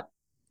you've got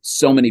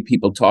so many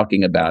people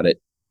talking about it.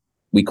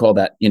 We call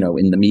that,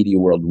 in the media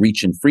world,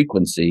 reach and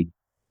frequency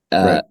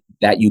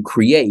that you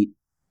create,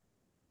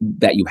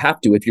 that you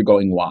have to if you're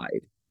going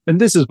wide.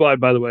 And this is why,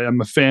 by the way, I'm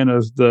a fan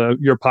of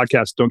your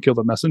podcast, Don't Kill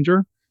the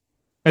Messenger.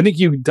 I think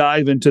you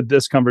dive into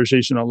this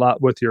conversation a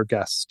lot with your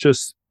guests,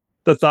 just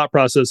the thought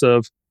process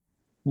of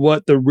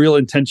what the real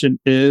intention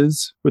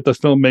is with the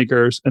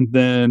filmmakers, and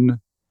then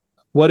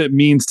what it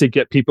means to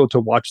get people to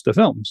watch the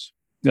films.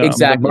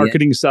 Exactly. The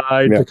marketing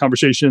side, the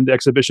conversation, the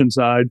exhibition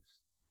side.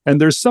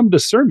 And there's some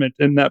discernment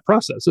in that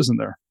process, isn't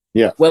there?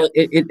 Yeah. Well,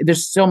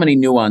 there's so many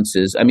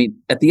nuances. I mean,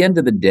 at the end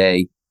of the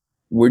day,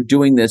 we're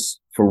doing this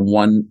for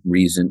one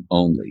reason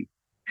only.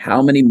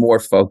 How many more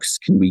folks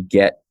can we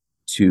get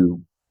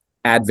to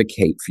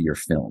advocate for your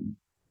film,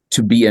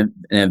 to be an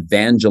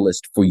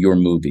evangelist for your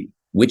movie,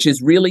 which is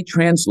really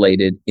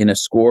translated in a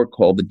score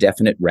called the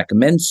definite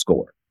recommend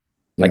score.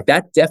 Like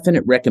that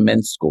definite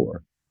recommend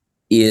score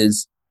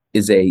is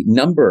a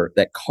number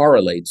that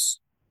correlates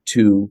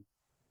to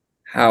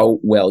how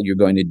well you're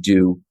going to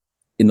do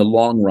in the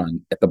long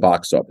run at the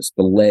box office,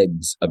 the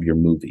legs of your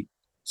movie.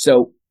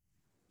 So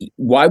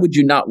why would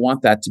you not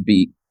want that to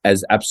be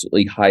as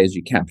absolutely high as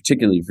you can,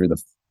 particularly if you're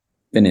the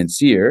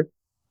financier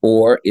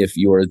or if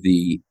you're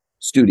the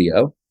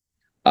studio,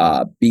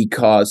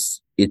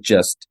 because it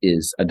just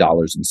is a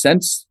dollars and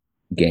cents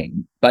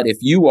game. But if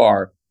you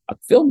are a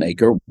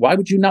filmmaker, why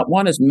would you not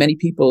want as many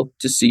people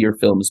to see your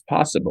film as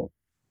possible?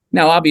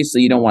 Now,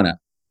 obviously, you don't want to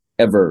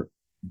ever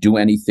do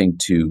anything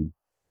to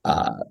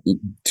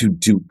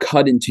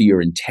cut into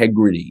your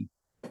integrity,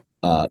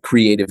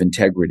 creative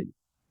integrity.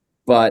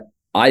 But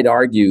I'd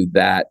argue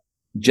that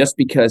just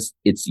because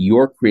it's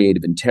your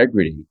creative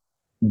integrity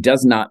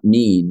does not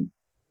mean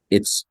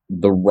it's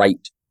the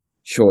right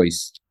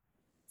choice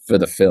for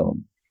the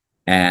film.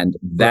 And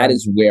that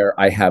is where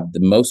I have the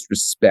most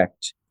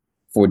respect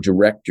for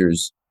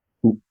directors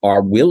who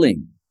are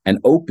willing and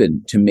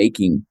open to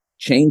making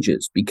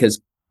changes,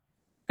 because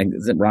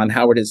Ron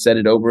Howard has said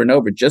it over and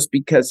over, just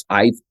because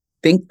I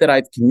think that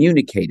I've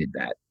communicated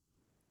that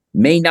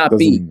may not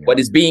be what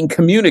is being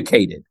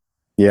communicated.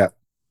 Yeah.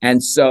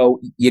 And so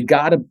you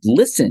got to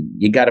listen.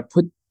 You got to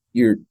put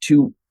your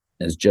two,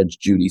 as Judge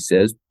Judy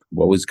says,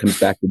 always comes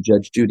back to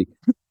Judge Judy,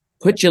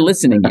 put your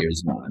listening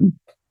ears on.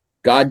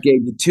 God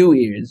gave you 2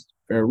 ears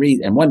for a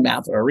reason and 1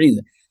 mouth for a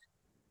reason.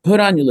 Put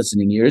on your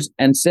listening ears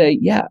and say,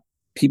 yeah,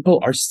 people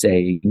are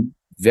saying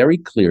very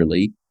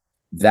clearly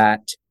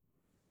that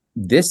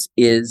this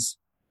is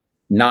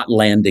not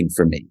landing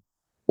for me,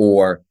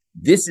 or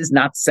this is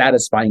not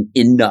satisfying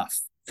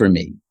enough for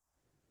me.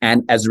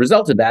 And as a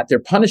result of that, they're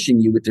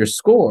punishing you with their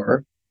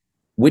score,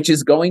 which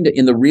is going to,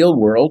 in the real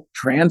world,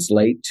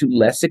 translate to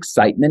less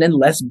excitement and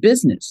less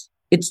business.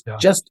 It's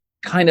just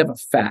kind of a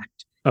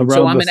fact.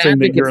 So I'm an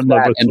advocate for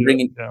that and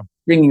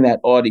bringing that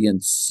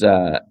audience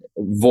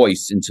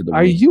voice into the room.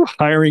 Are you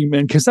hiring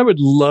men? Because I would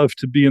love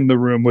to be in the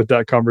room with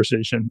that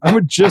conversation. I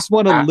would just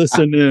want to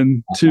listen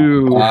in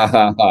to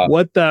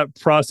what that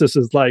process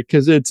is like,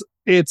 because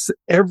it's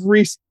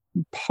every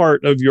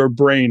part of your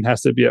brain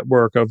has to be at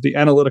work, of the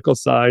analytical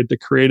side, the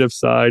creative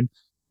side,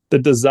 the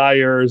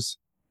desires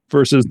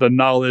versus the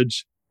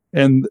knowledge.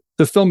 And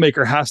the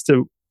filmmaker has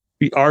to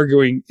be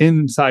arguing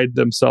inside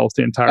themselves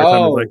the entire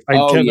time.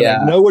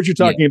 I know what you're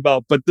talking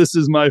about, but this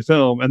is my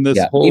film, and this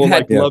whole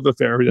love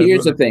affair.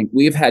 Here's the thing.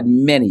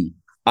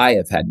 I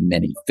have had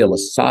many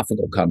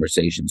philosophical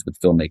conversations with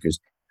filmmakers.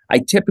 I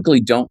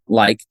typically don't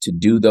like to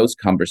do those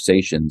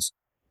conversations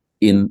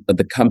in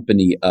the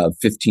company of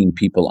 15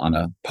 people on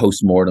a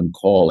post-mortem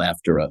call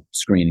after a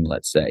screening,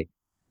 let's say.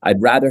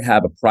 I'd rather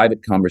have a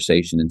private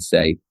conversation and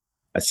say,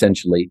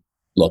 essentially,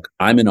 look,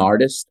 I'm an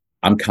artist.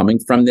 I'm coming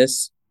from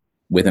this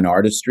with an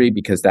artistry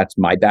because that's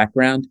my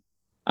background.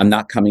 I'm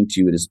not coming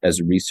to you as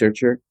a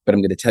researcher, but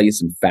I'm going to tell you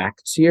some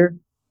facts here,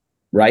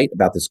 right,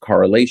 about this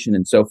correlation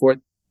and so forth.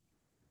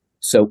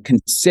 So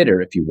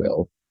consider, if you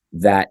will,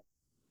 that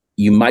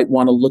you might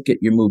want to look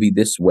at your movie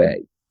this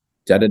way,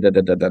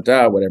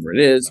 whatever it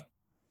is.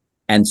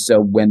 And so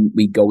when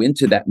we go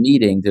into that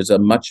meeting, there's a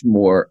much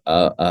more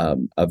of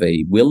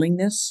a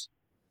willingness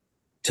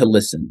to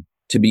listen,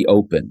 to be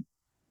open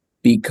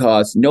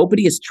because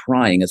nobody is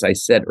trying, as I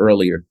said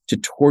earlier, to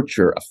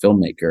torture a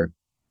filmmaker.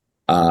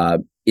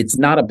 It's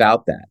not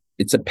about that.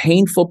 It's a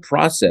painful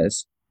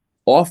process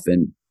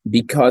often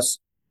because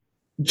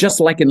just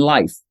like in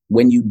life,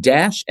 when you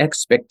dash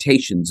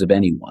expectations of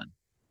anyone,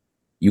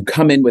 you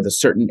come in with a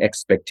certain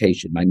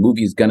expectation. My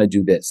movie is going to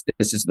do this.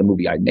 This is the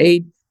movie I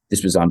made.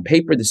 This was on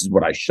paper. This is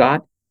what I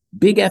shot.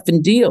 Big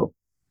effing deal.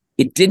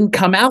 It didn't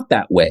come out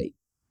that way.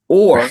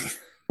 Or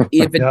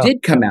if it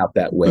did come out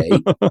that way,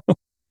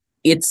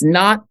 it's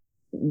not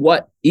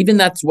even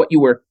that's what you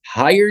were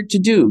hired to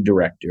do,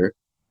 director.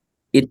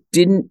 It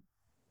didn't,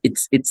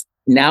 it's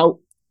now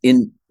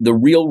in the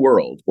real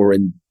world or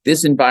in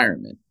this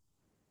environment,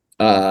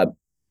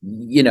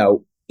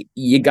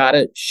 you got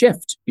to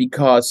shift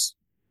because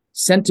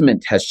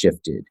sentiment has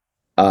shifted.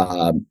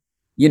 Movies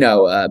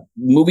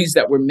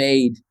that were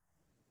made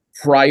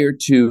prior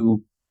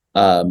to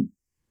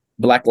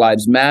Black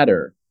Lives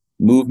Matter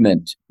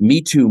movement,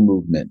 Me Too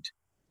movement,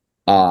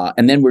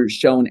 and then were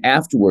shown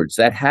afterwards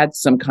that had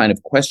some kind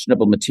of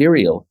questionable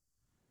material.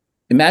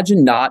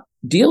 Imagine not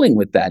dealing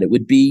with that. It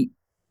would be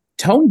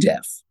tone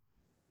deaf.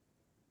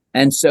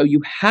 And so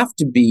you have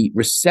to be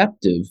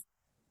receptive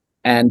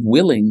and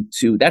willing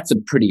to, that's a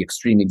pretty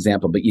extreme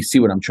example, but you see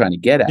what I'm trying to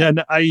get at. Yeah,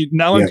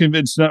 I'm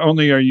convinced not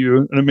only are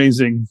you an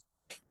amazing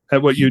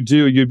at what you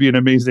do, you'd be an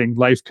amazing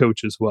life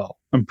coach as well.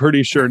 I'm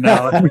pretty sure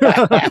now.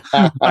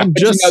 I'm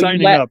just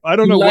signing up. I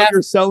don't know what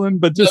you're selling,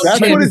 but just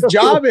that's what his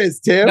job is,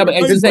 Tim. No,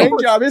 his main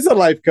job is a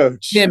life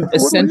coach. Tim,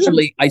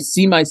 essentially, I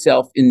see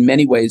myself in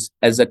many ways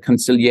as a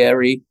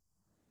consigliere,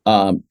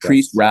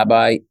 priest,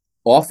 rabbi,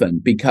 often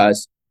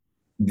because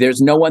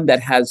there's no one that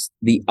has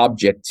the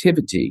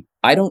objectivity.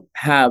 I don't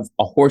have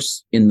a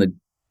horse in the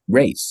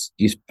race.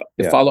 Do you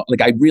follow?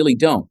 Like, I really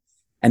don't.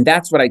 And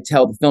that's what I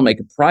tell the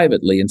filmmaker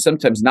privately, and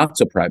sometimes not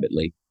so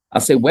privately.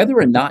 I'll say, whether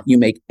or not you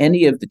make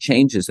any of the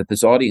changes that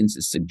this audience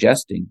is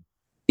suggesting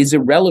is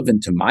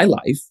irrelevant to my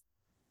life.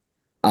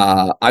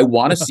 I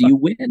want to see you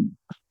win.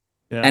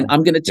 And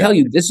I'm going to tell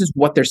you, this is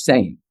what they're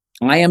saying.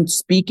 I am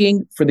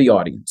speaking for the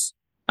audience.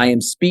 I am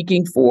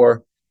speaking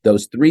for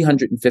those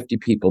 350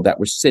 people that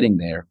were sitting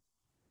there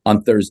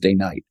on Thursday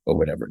night or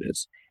whatever it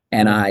is.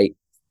 And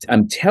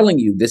I'm telling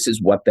you, this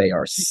is what they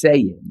are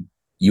saying.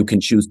 You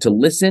can choose to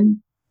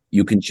listen.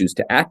 You can choose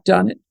to act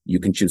on it. You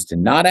can choose to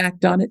not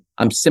act on it.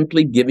 I'm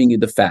simply giving you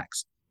the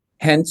facts.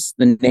 Hence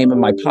the name of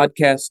my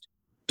podcast,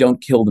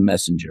 Don't Kill the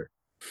Messenger.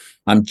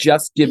 I'm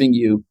just giving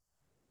you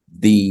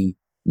the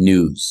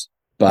news,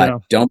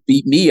 but don't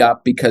beat me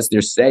up because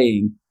they're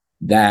saying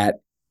that,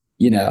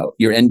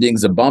 your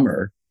ending's a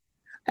bummer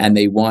and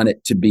they want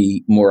it to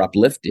be more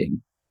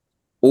uplifting,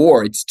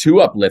 or it's too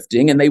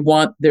uplifting and they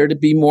want there to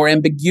be more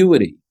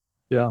ambiguity.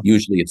 Yeah.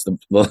 Usually it's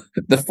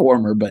the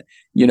former, but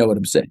you know what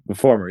I'm saying. The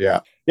former,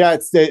 yeah. Yeah,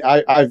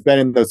 I've been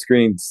in those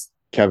screenings,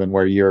 Kevin,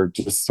 where you're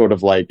just sort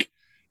of like,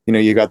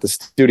 you got the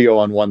studio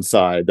on one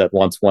side that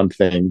wants one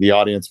thing, the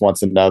audience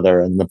wants another,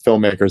 and the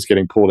filmmaker's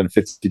getting pulled in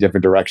 50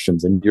 different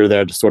directions. And you're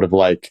there to sort of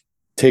like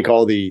they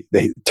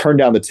turn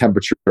down the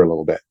temperature a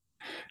little bit.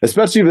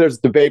 Especially if there's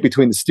debate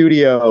between the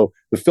studio,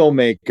 the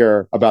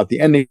filmmaker about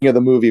the ending of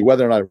the movie,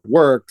 whether or not it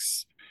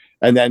works.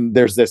 And then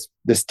there's this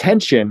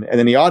tension, and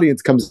then the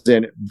audience comes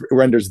in,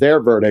 renders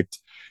their verdict,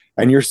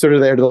 and you're sort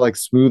of there to like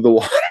smooth the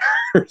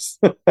waters.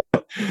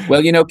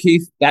 Well,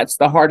 Keith, that's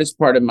the hardest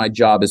part of my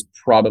job, is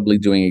probably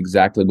doing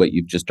exactly what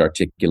you've just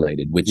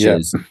articulated, which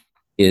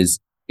is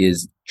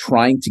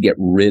trying to get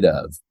rid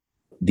of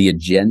the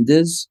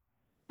agendas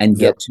and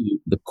get to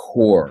the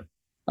core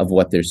of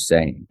what they're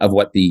saying, of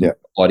what the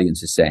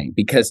audience is saying.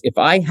 Because if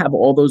I have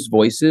all those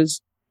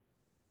voices,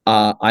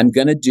 I'm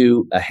going to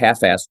do a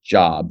half-assed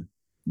job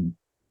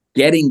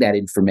getting that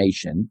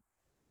information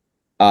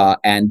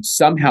and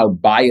somehow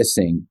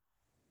biasing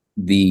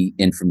the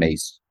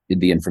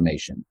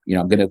information.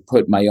 I'm going to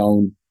put my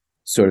own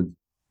sort of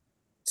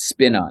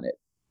spin on it.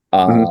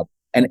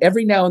 And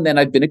every now and then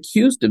I've been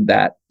accused of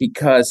that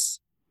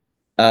because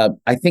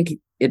I think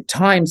at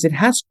times it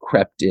has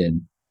crept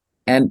in.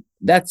 And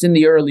that's in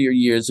the earlier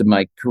years of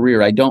my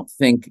career. I don't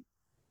think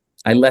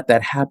I let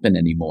that happen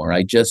anymore.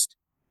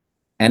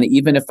 And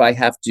even if I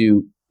have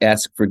to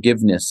ask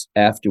forgiveness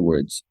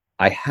afterwards,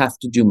 I have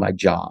to do my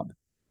job.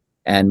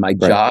 And my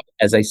job,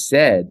 as I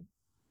said,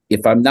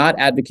 if I'm not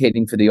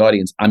advocating for the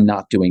audience, I'm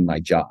not doing my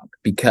job.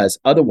 Because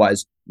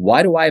otherwise,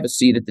 why do I have a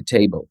seat at the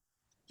table?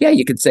 Yeah,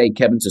 you could say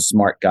Kevin's a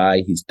smart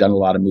guy. He's done a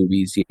lot of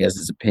movies. He has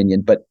his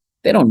opinion, but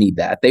they don't need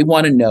that. They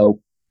want to know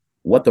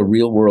what the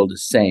real world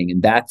is saying.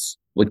 And that's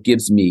what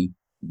gives me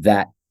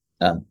that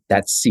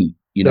seat,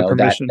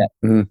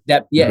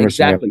 that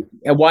exactly.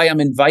 And why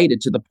I'm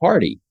invited to the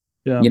party,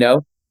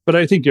 But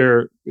I think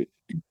you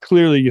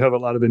have a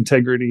lot of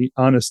integrity,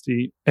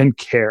 honesty, and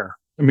care.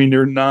 I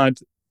mean, I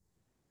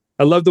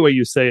love the way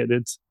you say it.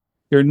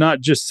 You're not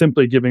just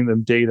simply giving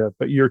them data,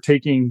 but you're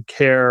taking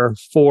care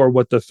for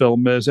what the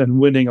film is and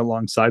winning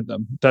alongside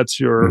them. That's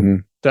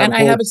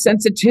I have a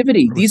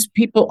sensitivity. These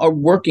people are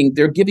working,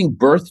 they're giving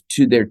birth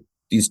to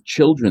these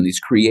children, these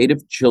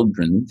creative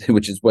children,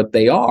 which is what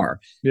they are,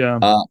 Yeah.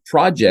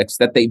 projects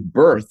that they've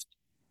birthed,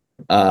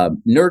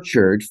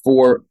 nurtured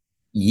for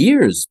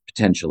years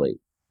potentially.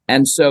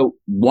 And so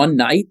one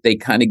night they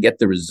kind of get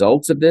the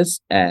results of this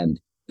and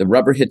the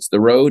rubber hits the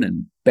road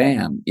and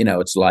bam,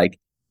 it's like,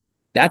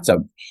 that's a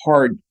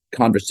hard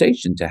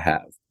conversation to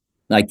have.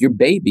 Like, your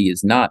baby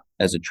is not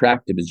as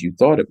attractive as you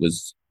thought it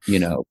was,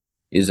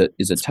 is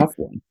a tough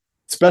one.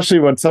 Especially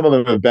when some of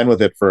them have been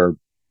with it for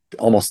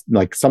almost,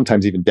 like,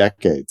 sometimes even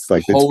decades.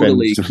 Like,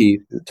 Totally, it's been,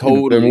 Keith.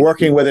 Totally. Been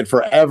working with it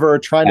forever,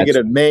 trying to get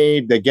it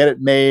made. They get it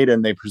made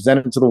and they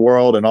present it to the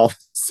world, and all of a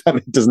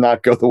sudden it does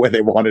not go the way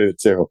they wanted it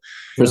to.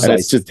 Precisely. And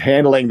it's just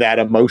handling that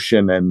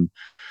emotion and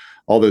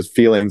all those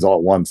feelings all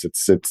at once.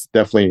 It's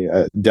definitely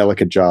a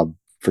delicate job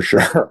for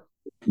sure.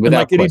 And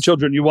like any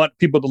children, you want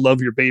people to love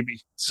your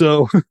baby.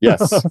 So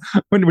yes,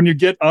 when you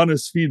get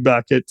honest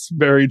feedback, it's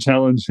very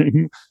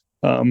challenging.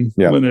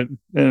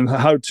 And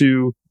how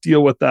to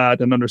deal with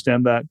that and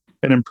understand that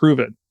and improve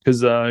it,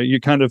 because you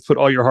kind of put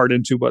all your heart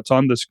into what's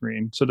on the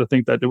screen. So to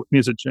think that it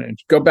needs to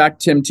change. Go back,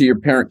 Tim, to your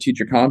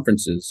parent-teacher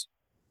conferences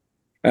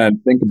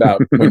and think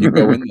about when you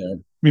go in there.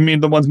 You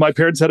mean the ones my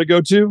parents had to go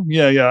to?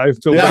 Yeah. I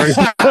feel very.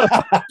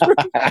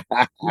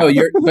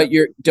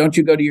 Don't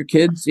you go to your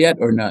kids yet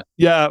or not?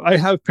 Yeah, I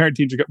have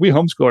parent-teacher. We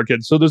homeschool our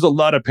kids, so there's a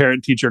lot of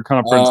parent-teacher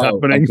conference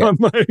happening on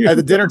my at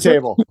the dinner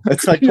table.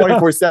 It's like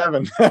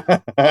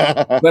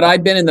 24/7. But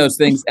I've been in those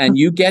things, and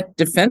you get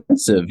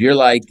defensive. You're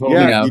like,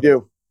 you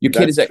do. Your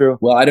kid is like,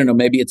 well, I don't know.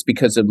 Maybe it's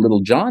because of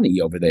little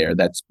Johnny over there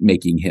that's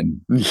making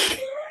him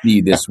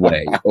be this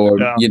way, or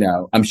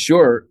I'm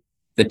sure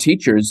the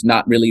teacher's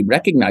not really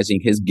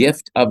recognizing his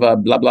gift of a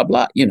blah blah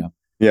blah.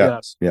 Yeah.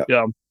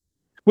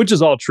 Which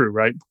is all true,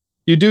 right?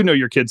 You do know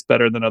your kids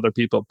better than other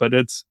people, but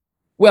it's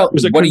what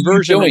are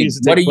you doing?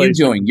 What are you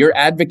doing? You're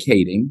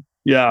advocating.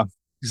 Yeah,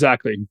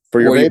 exactly.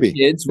 For your baby,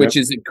 kids, which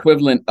is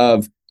equivalent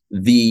of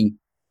the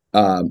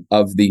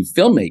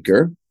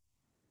filmmaker.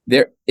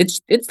 It's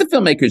the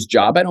filmmaker's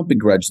job. I don't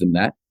begrudge them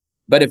that.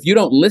 But if you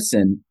don't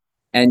listen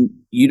and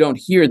you don't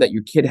hear that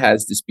your kid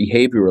has this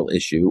behavioral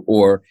issue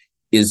or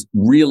is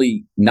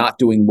really not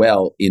doing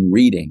well in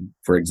reading,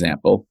 for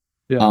example,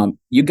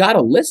 you got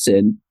to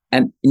listen.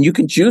 And you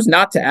can choose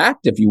not to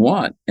act if you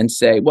want and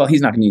say, well,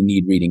 he's not going to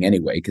need reading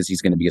anyway because he's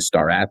going to be a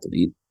star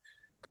athlete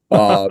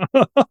or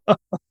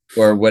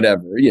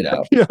whatever,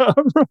 Yeah,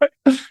 right.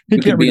 He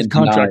can't read his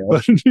contract,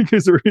 but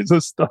because he's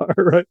a star,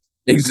 right?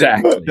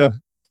 Exactly. Yeah.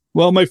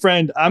 Well, my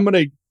friend, I'm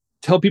going to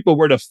tell people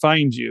where to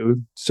find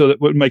you so that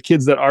when my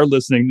kids that are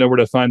listening know where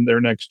to find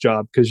their next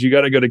job, because you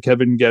got to go to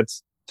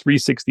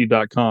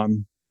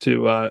kevingoetz360.com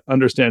to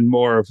understand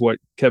more of what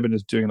Kevin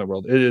is doing in the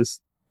world. It is,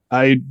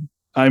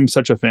 I'm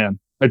such a fan.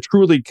 I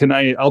truly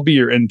I'll be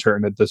your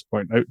intern at this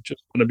point. I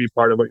just want to be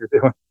part of what you're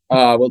doing.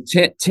 Well,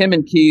 Tim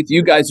and Keith,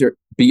 you guys are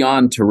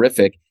beyond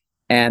terrific.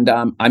 And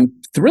I'm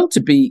thrilled to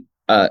be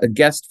a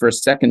guest for a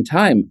second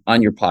time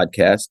on your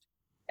podcast.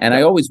 And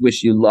I always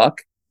wish you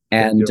luck.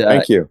 And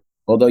thank you.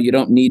 Although you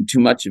don't need too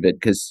much of it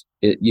because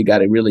you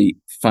got a really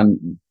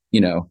fun,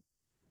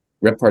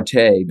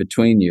 repartee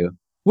between you.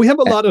 We have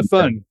a lot of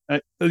fun.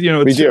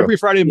 It's every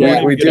Friday morning.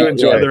 Yeah, we do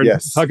enjoy it.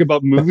 Yes. Talk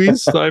about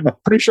movies. So I'm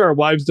pretty sure our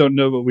wives don't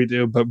know what we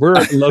do, but we're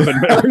loving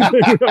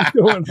everything that's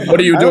going on. What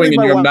are you doing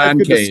in your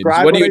man caves?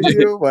 What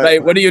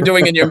are you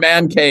doing in your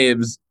man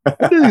caves?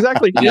 What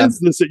exactly is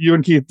this that you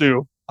and Keith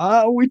do?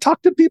 We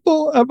talk to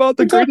people about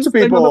the greatest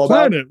thing on the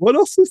planet. What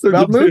else is there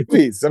about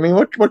movies? I mean,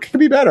 what could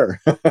be better?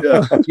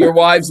 Yeah. Your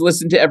wives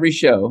listen to every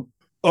show.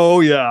 Oh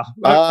yeah,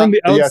 from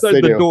the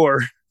outside the door.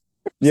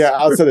 Yeah,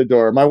 outside the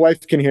door. My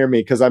wife can hear me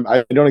because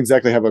I don't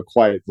exactly have a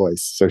quiet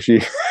voice, so she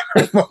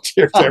pretty much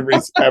hears every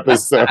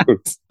episode.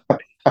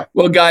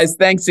 Well, guys,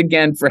 thanks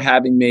again for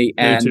having me.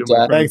 And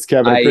thanks,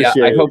 Kevin.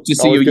 Appreciate I hope to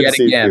see you yet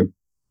again.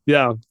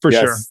 Yeah, for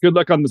sure. Good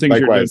luck on the things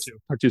you're doing too.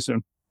 Talk to you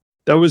soon.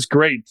 That was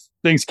great.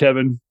 Thanks,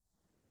 Kevin.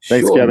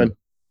 Thanks, Kevin.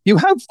 You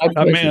have,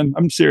 man,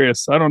 I'm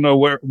serious. I don't know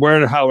where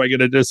and how I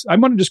get it. I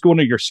want to just go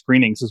into your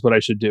screenings is what I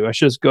should do. I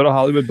should just go to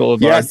Hollywood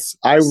Boulevard. Yes,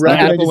 I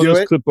recommend you do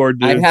it.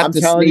 Clipboard I'd have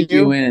to sneak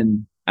you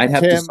in.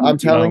 Tim, I'm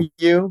telling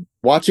you,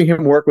 watching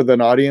him work with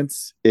an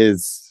audience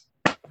is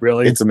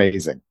it's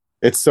amazing.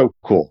 It's so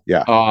cool.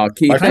 Yeah.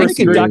 Keith, can I make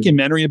a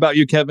documentary about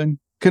you, Kevin?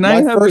 Can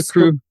I have a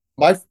crew?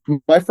 My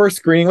first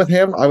screening with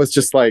him, I was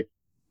just like,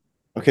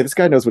 okay, this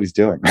guy knows what he's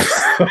doing. Do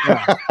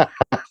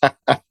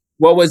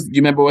you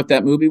remember what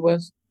that movie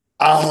was?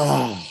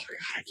 Oh,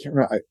 I can't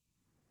remember.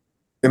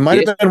 It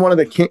might have been one of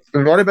the It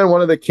might have been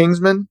one of the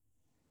Kingsmen.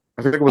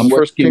 I think it was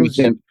first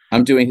Kingsman.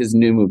 I'm doing his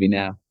new movie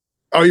now.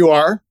 Oh, you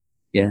are?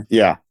 Yeah.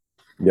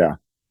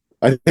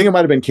 I think it might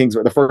have been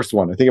Kingsman, the first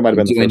one. I think it might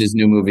have been doing his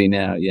new movie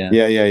now. Yeah.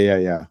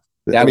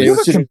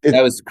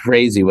 That was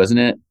crazy, wasn't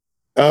it?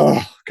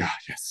 Oh God,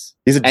 yes.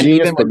 He's a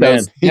genius, but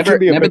man,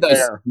 remember those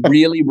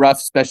really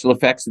rough special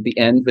effects at the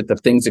end with the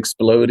things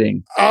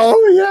exploding. Oh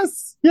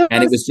yes.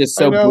 And it was just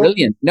so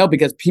brilliant. No,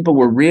 because people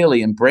were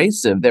really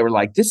embracive. They were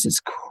like, "This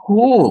is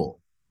cool."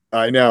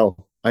 I know.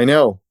 I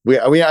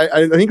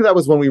think that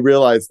was when we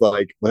realized,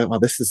 like, well,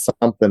 this is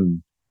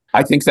something.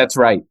 I think that's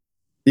right.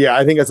 Yeah,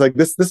 I think it's like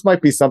this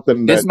might be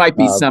something. This might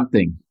be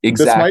something.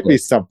 Exactly. This might be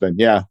something.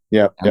 Yeah.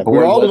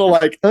 We're all a little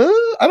like,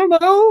 I don't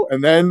know.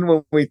 And then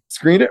when we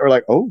screened it, we're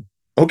like, oh,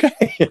 okay.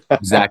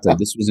 Exactly.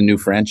 This was a new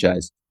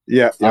franchise.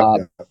 Yeah. All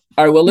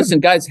right. Well, listen,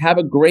 guys, have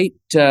a great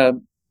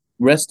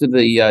rest of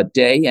the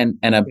day and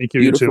a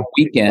beautiful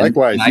weekend.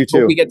 Likewise, and I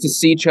hope we get to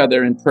see each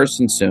other in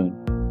person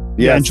soon.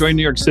 Yeah, enjoy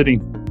New York City.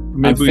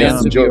 Maybe we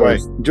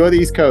enjoy the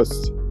East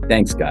Coast.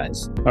 Thanks,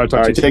 guys. All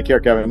right, take care,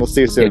 Kevin. We'll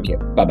see you soon. Take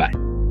care.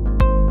 Bye-bye.